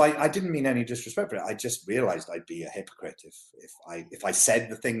 and so I didn't mean any disrespect for it. I just realised I'd be a hypocrite if I said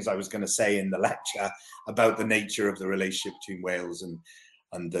the things I was going to say in the lecture about the nature of the relationship between Wales and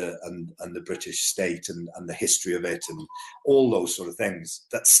the British state and the history of it and all those sort of things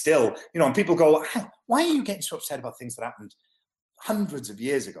that still, and people go, why are you getting so upset about things that happened hundreds of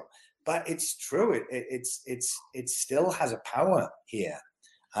years ago? But it's true. It still has a power here.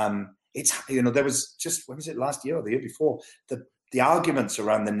 There was just, when was it, last year or the year before, the arguments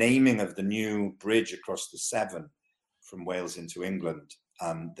around the naming of the new bridge across the Severn from Wales into England,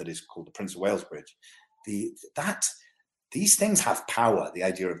 that is called the Prince of Wales Bridge. These things have power. The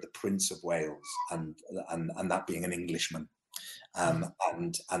idea of the Prince of Wales and that being an Englishman, and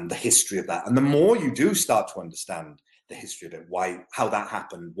the history of that. And the more you do start to understand the history of it, how that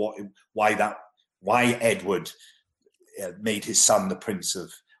happened, why Edward made his son the Prince of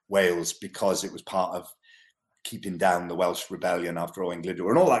Wales, because it was part of keeping down the Welsh rebellion after Owain Glyndwr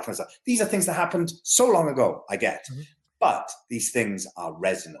and all that kind of stuff. These are things that happened so long ago, I get, but these things are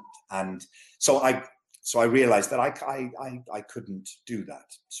resonant, and so I realized that I couldn't do that.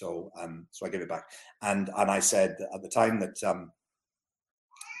 So I gave it back. And I said at the time that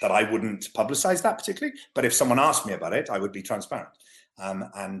I wouldn't publicize that particularly, but if someone asked me about it, I would be transparent.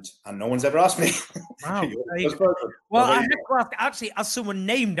 And no one's ever asked me. Wow. Well, I have to ask, actually, as someone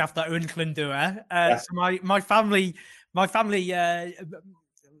named after Owain Glyndwr, so my family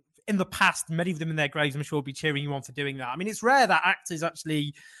in the past, many of them in their graves, I'm sure, will be cheering you on for doing that. I mean, it's rare that actors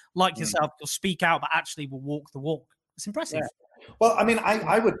actually, like yourself, will speak out, but actually will walk the walk. It's impressive. Yeah. Well, I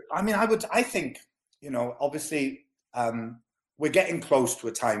think, obviously, we're getting close to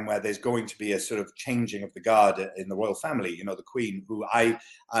a time where there's going to be a sort of changing of the guard in the royal family. The Queen, who I've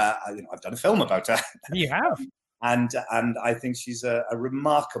done a film about her. You have. And I think she's a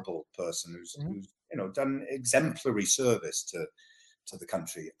remarkable person who's done exemplary service to the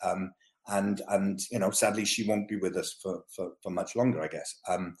country, and sadly she won't be with us for much longer, I guess.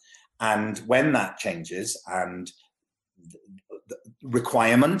 And when that changes, and the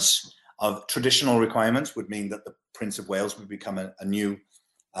requirements of traditional requirements would mean that the Prince of Wales would become a new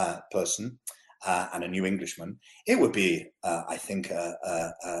person and a new Englishman, it would be, I think, a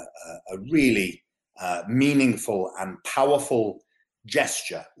really meaningful and powerful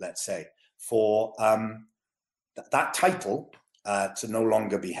gesture, let's say, for that title to no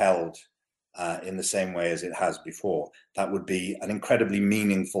longer be held in the same way as it has before. That would be an incredibly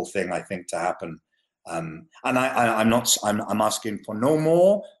meaningful thing, I think, to happen. And I'm asking for no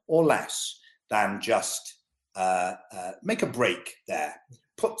more or less than just make a break there.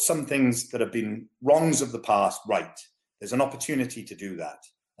 Put some things that have been wrongs of the past right. There's an opportunity to do that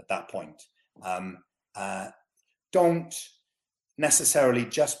at that point. Don't necessarily,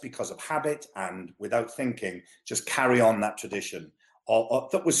 just because of habit and without thinking, just carry on that tradition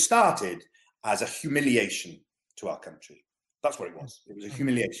that was started as a humiliation to our country. That's what it was. It was a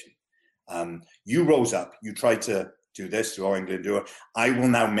humiliation. You rose up, you tried to do this through Owain Glyndwr. I will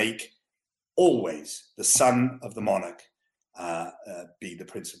now make always the son of the monarch be the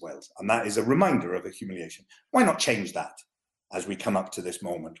Prince of Wales. And that is a reminder of a humiliation. Why not change that as we come up to this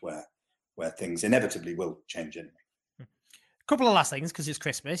moment where things inevitably will change anyway? Couple of last things, because it's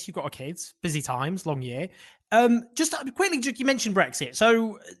Christmas, you've got our kids, busy times, long year. Just quickly, you mentioned Brexit.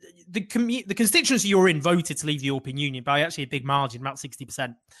 So the constituency you're in voted to leave the European Union by actually a big margin, about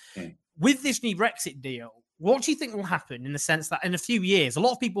 60%. With this new Brexit deal, what do you think will happen, in the sense that in a few years, a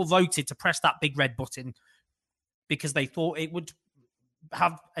lot of people voted to press that big red button because they thought it would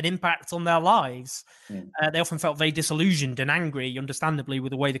have an impact on their lives. They often felt very disillusioned and angry, understandably, with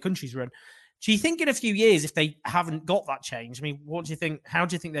the way the country's run. Do you think in a few years, if they haven't got that change, I mean, what do you think? How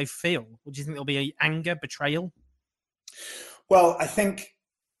do you think they feel? Or do you think there'll be anger, betrayal? Well, I think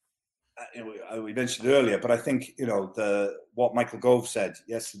we mentioned it earlier, but I think what Michael Gove said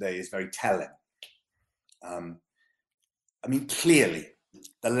yesterday is very telling. I mean, clearly,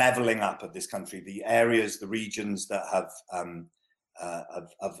 the leveling up of this country, the areas, the regions that have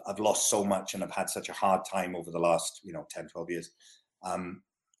lost so much and have had such a hard time over the last 10, 12 years.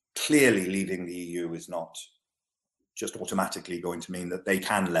 Clearly, leaving the EU is not just automatically going to mean that they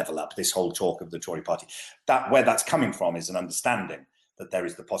can level up. This whole talk of the Tory party, that where that's coming from is an understanding that there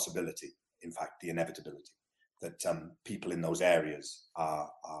is the possibility, in fact, the inevitability, that people in those areas are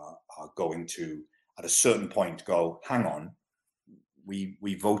going to, at a certain point, go, hang on,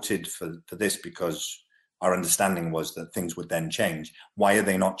 we voted for this because our understanding was that things would then change. Why are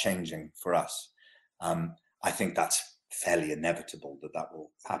they not changing for us? I think that's fairly inevitable that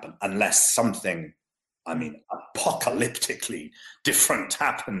will happen, unless something, apocalyptically different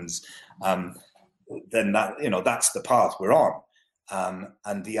happens. Then that's the path we're on.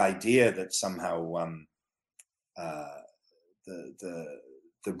 And the idea that somehow the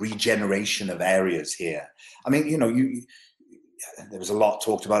regeneration of areas here. There was a lot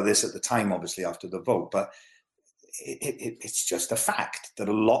talked about this at the time, obviously after the vote, but it's just a fact that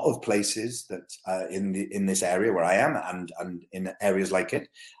a lot of places that in this area where I am and in areas like it,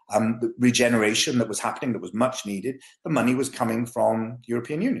 the regeneration that was happening, that was much needed, the money was coming from the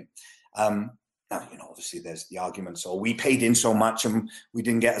European Union. Now, obviously there's the arguments, we paid in so much and we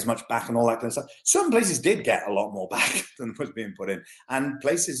didn't get as much back and all that kind of stuff. Certain places did get a lot more back than was being put in. And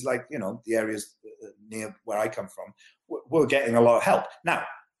places like, the areas near where I come from were getting a lot of help. Now,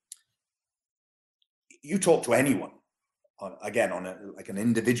 you talk to anyone, on an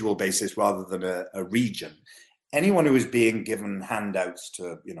individual basis rather than a region, anyone who is being given handouts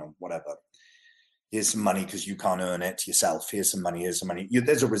to, whatever, here's some money because you can't earn it yourself. Here's some money.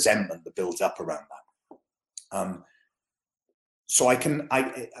 There's a resentment that builds up around that. So I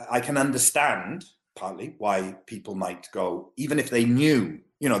can understand partly why people might go, even if they knew,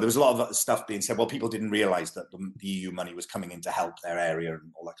 there was a lot of stuff being said, well, people didn't realize that the EU money was coming in to help their area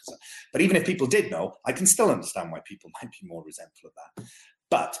and all that kind of stuff. But even if people did know, I can still understand why people might be more resentful of that.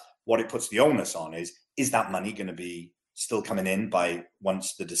 But what it puts the onus on is that money going to be still coming in by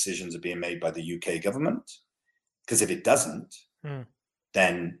once the decisions are being made by the UK government? Because if it doesn't,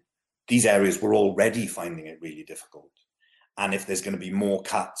 then these areas were already finding it really difficult. And if there's going to be more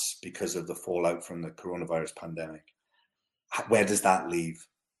cuts because of the fallout from the coronavirus pandemic, where does that leave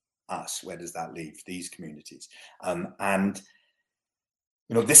us? Where does that leave these communities? And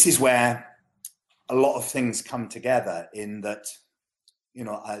this is where a lot of things come together in that,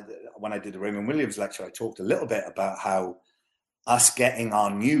 when I did the Raymond Williams lecture, I talked a little bit about how us getting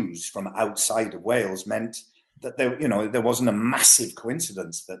our news from outside of Wales meant that there wasn't a massive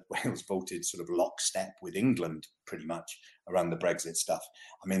coincidence that Wales voted sort of lockstep with England pretty much around the Brexit stuff.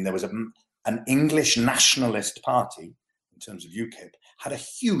 There was an English nationalist party, in terms of UKIP, had a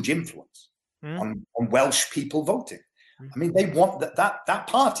huge influence on Welsh people voting. They want that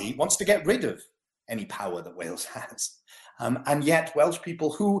party wants to get rid of any power that Wales has. And yet Welsh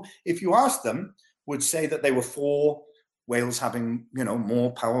people who, if you ask them, would say that they were for Wales having,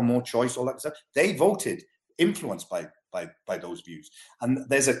 more power, more choice, all that stuff. They voted influenced by those views. And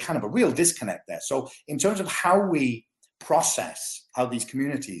there's a kind of a real disconnect there. So in terms of how we process, how these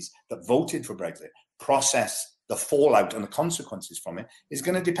communities that voted for Brexit process the fallout and the consequences from it is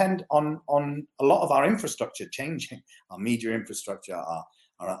going to depend on a lot of our infrastructure changing, our media infrastructure, our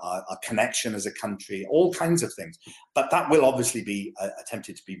connection as a country, all kinds of things. But that will obviously be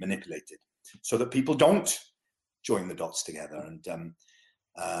attempted to be manipulated so that people don't join the dots together.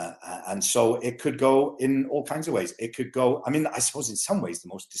 And so it could go in all kinds of ways. It could go, I suppose in some ways the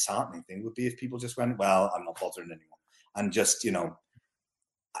most disheartening thing would be if people just went, well, I'm not bothering anymore. And just,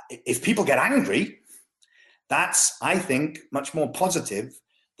 if people get angry, that's, I think, much more positive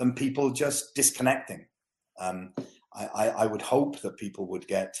than people just disconnecting. I would hope that people would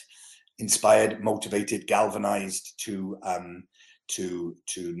get inspired, motivated, galvanized to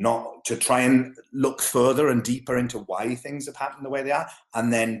try and look further and deeper into why things have happened the way they are,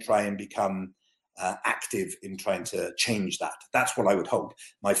 and then try and become active in trying to change that. That's what I would hope.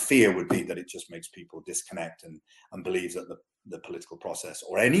 My fear would be that it just makes people disconnect and believe that the political process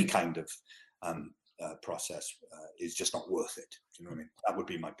or any kind of process is just not worth it. Do you know what I mean? That would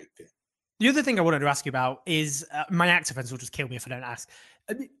be my big fear. The other thing I wanted to ask you about is my actor friends will just kill me if I don't ask.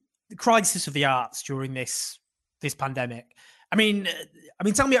 The crisis of the arts during this pandemic.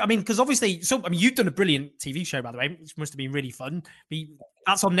 Tell me, because obviously, you've done a brilliant TV show, by the way, which must have been really fun.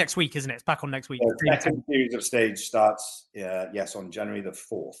 That's on next week, isn't it? It's back on next week. The second series of stage starts, on January the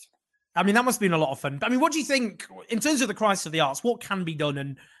 4th. That must have been a lot of fun. What do you think, in terms of the crisis of the arts, what can be done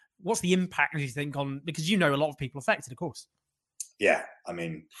and what's the impact, do you think, on, because a lot of people affected, of course? Yeah,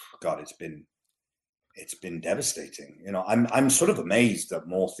 God, it's been it's been devastating. You know, I'm sort of amazed that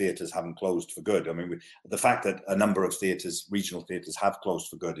more theatres haven't closed for good. I mean, the fact that a number of theatres, regional theatres, have closed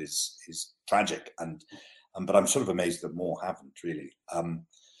for good is tragic, but I'm sort of amazed that more haven't really.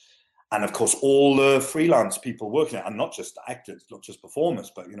 And of course, all the freelance people working it, and not just actors, not just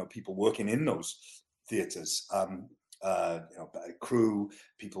performers, but people working in those theatres, crew,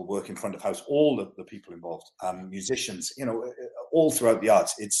 people working front of house, all of the people involved, musicians, all throughout the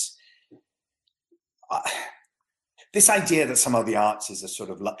arts. It's this idea that somehow the arts is a sort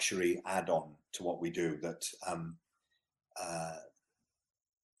of luxury add-on to what we do that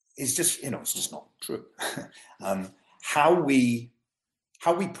is just, it's just not true. How we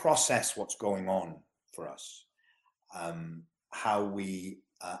process what's going on for us, how we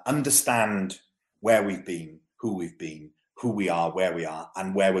understand where we've been, who we are, where we are,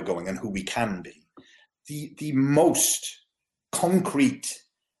 and where we're going, and who we can be. The most concrete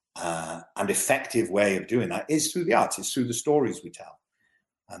and effective way of doing that is through the arts. It's through the stories we tell,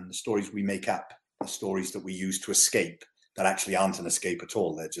 and the stories we make up, the stories that we use to escape that actually aren't an escape at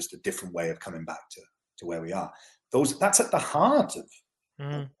all. They're just a different way of coming back to where we are. That's at the heart of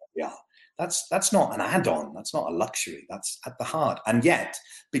where we are. That's not an add-on. That's not a luxury. That's at the heart. And yet,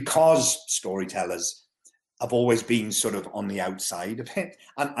 because storytellers have always been sort of on the outside of it,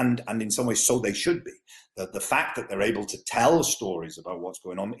 and in some ways so they should be, the fact that they're able to tell stories about what's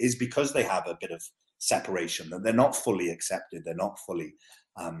going on is because they have a bit of separation, that they're not fully accepted, they're not fully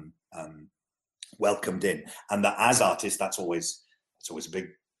welcomed in, and that as artists, that's always a big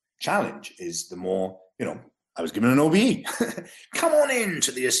challenge. Is the more, I was given an OBE, come on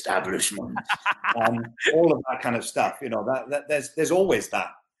into the establishment, all of that kind of stuff. That there's always that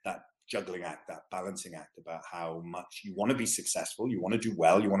juggling act, that balancing act about how much you want to be successful, you want to do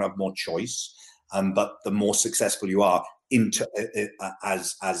well, you want to have more choice, but the more successful you are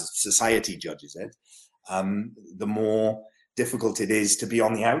as society judges it, the more difficult it is to be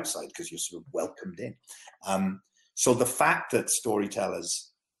on the outside because you're sort of welcomed in. So the fact that storytellers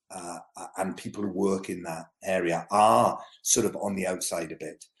and people who work in that area are sort of on the outside a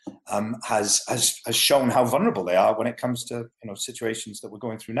bit has shown how vulnerable they are when it comes to situations that we're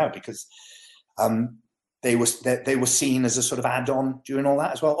going through now, because they were seen as a sort of add-on during all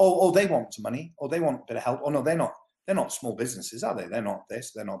that as well. Oh, they want some money, or they want a bit of help. Oh no, they're not small businesses, are they? They're not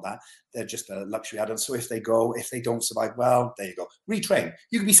this, they're not that. They're just a luxury add-on. So if they don't survive, well, there you go. Retrain.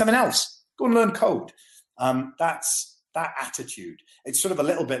 You can be something else. Go and learn code. That's that attitude. It's sort of a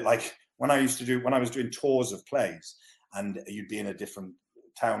little bit like when I was doing tours of plays, and you'd be in a different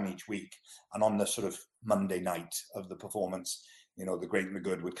town each week, and on the sort of Monday night of the performance, the great and the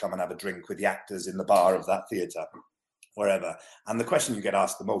good would come and have a drink with the actors in the bar of that theatre, wherever. And the question you get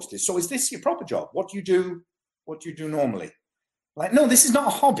asked the most is, so is this your proper job? What do you do normally? Like, no, this is not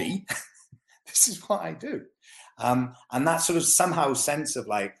a hobby. This is what I do. And that sort of somehow sense of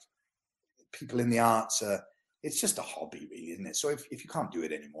like people in the arts it's just a hobby, really, isn't it? So if you can't do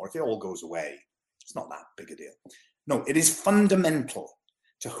it anymore, if it all goes away, it's not that big a deal. No, it is fundamental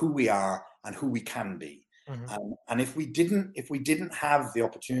to who we are and who we can be. Mm-hmm. And if we didn't have the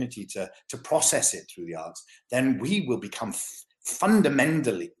opportunity to process it through the arts, then we will become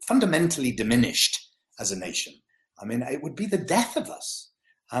fundamentally diminished as a nation. I mean, it would be the death of us.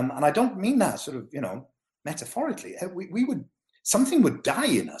 And I don't mean that sort of, metaphorically. Something would die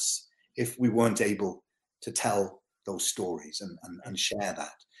in us if we weren't able to tell those stories and share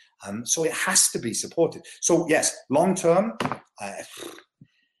that. So it has to be supported. So yes, long term,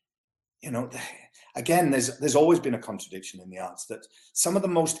 again, there's always been a contradiction in the arts that some of the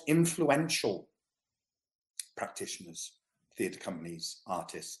most influential practitioners, theatre companies,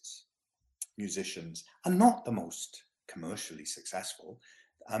 artists, musicians, are not the most commercially successful.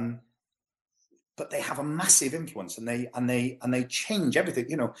 But they have a massive influence, and they change everything.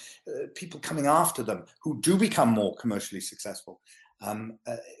 People coming after them who do become more commercially successful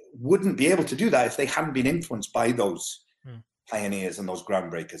wouldn't be able to do that if they hadn't been influenced by those pioneers and those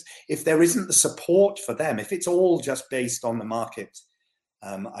groundbreakers. If there isn't the support for them, if it's all just based on the market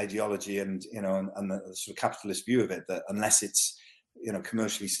ideology and the sort of capitalist view of it, that unless it's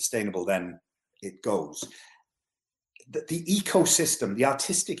commercially sustainable, then it goes. The ecosystem, the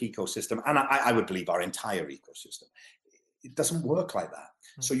artistic ecosystem, and I would believe our entire ecosystem, it doesn't work like that.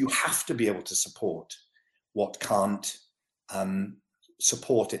 So you have to be able to support what can't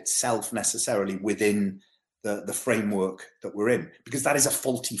support itself necessarily within the framework that we're in, because that is a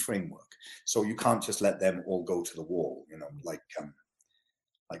faulty framework. So you can't just let them all go to the wall, like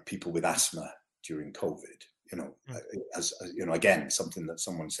people with asthma during COVID, as again, something that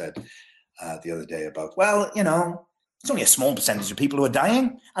someone said the other day about, well, it's only a small percentage of people who are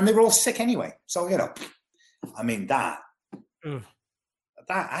dying, and they were all sick anyway. So, I mean, that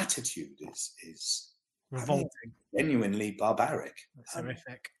attitude is revolting, genuinely barbaric. That's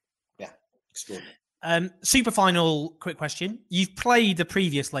horrific. Yeah, extraordinary. Super final quick question. You've played the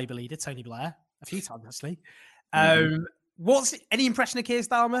previous Labour leader, Tony Blair, a few times actually. What's any impression of Keir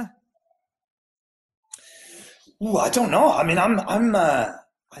Starmer? Ooh, I don't know. I mean, I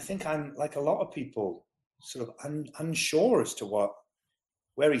think I'm like a lot of people, sort of unsure as to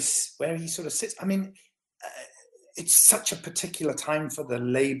where he sort of sits. I mean, it's such a particular time for the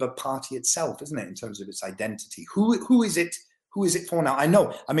Labour Party itself, isn't it? In terms of its identity, who is it? Who is it for now? I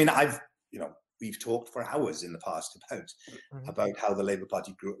know. I mean, we've talked for hours in the past about how the Labour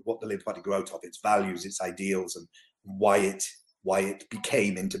Party grew, what the Labour Party grew out of, its values, its ideals, and why it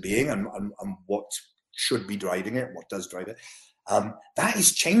became into being, and what should be driving it, what does drive it. That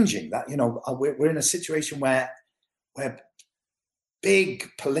is changing. That we're in a situation where big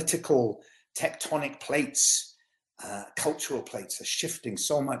political tectonic plates, cultural plates, are shifting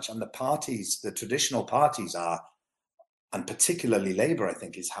so much, and the traditional parties are, and particularly Labour, I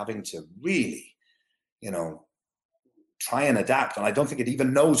think, is having to really, try and adapt. And I don't think it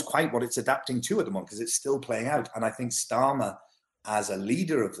even knows quite what it's adapting to at the moment, because it's still playing out. And I think Starmer, as a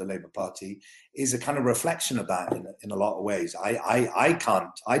leader of the Labour Party, is a kind of reflection of that in a lot of ways.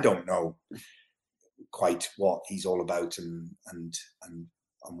 I don't know quite what he's all about and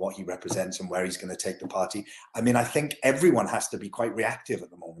what he represents and where he's going to take the party. I mean, I think everyone has to be quite reactive at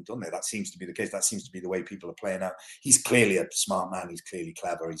the moment, don't they? That seems to be the case. That seems to be the way people are playing out. He's clearly a smart man. He's clearly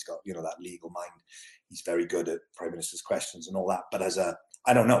clever. He's got, that legal mind. He's very good at Prime Minister's questions and all that. But as a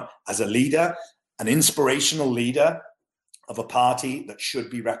leader, an inspirational leader of a party that should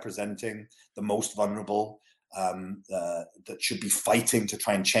be representing the most vulnerable, that should be fighting to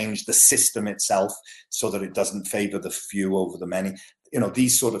try and change the system itself so that it doesn't favour the few over the many.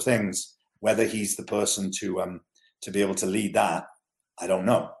 These sort of things, whether he's the person to be able to lead that, I don't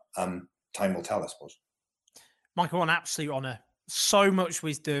know. Time will tell, I suppose. Michael, an absolute honour. So much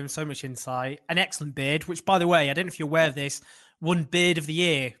wisdom, so much insight. An excellent beard, which, by the way, I don't know if you're aware of this, won Beard of the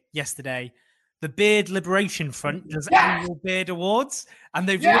Year yesterday. The Beard Liberation Front does annual beard awards, and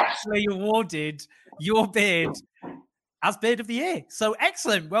they've actually awarded your beard as Beard of the Year. So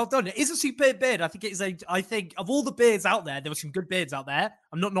excellent. Well done. It is a superb beard. I think of all the beards out there were some good beards out there.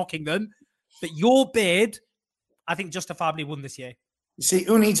 I'm not knocking them. But your beard, I think, justifiably won this year. You see,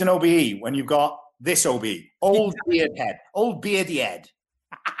 who needs an OBE when you've got this OBE? Old beard head. Old beardy head.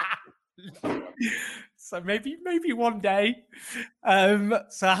 So maybe one day.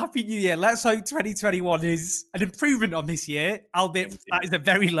 So Happy New Year. Let's hope 2021 is an improvement on this year, albeit that is a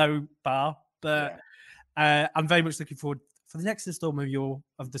very low bar. But I'm very much looking forward for the next installment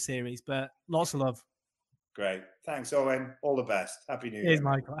of the series. But lots of love. Great. Thanks, Owen. All the best. Happy New Year. Cheers,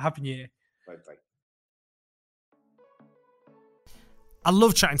 Michael. Happy New Year. Bye-bye. I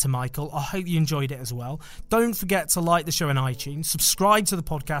love chatting to Michael. I hope you enjoyed it as well. Don't forget to like the show on iTunes, subscribe to the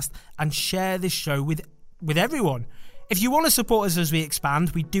podcast, and share this show with everyone. If you want to support us as we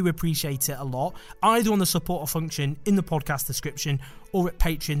expand, we do appreciate it a lot, either on the supporter function in the podcast description or at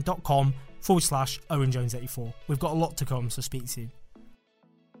patreon.com/OwenJones84. We've got a lot to come, so speak soon.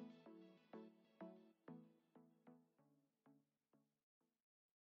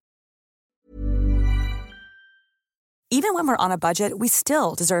 Even when we're on a budget, we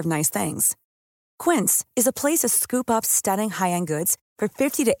still deserve nice things. Quince is a place to scoop up stunning high-end goods for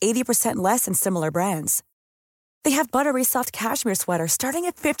 50 to 80% less than similar brands. They have buttery soft cashmere sweaters starting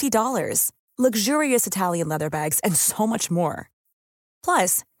at $50, luxurious Italian leather bags, and so much more.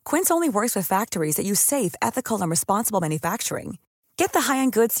 Plus, Quince only works with factories that use safe, ethical, and responsible manufacturing. Get the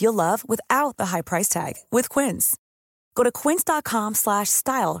high-end goods you'll love without the high price tag with Quince. Go to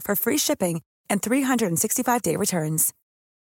quince.com/style for free shipping and 365-day returns.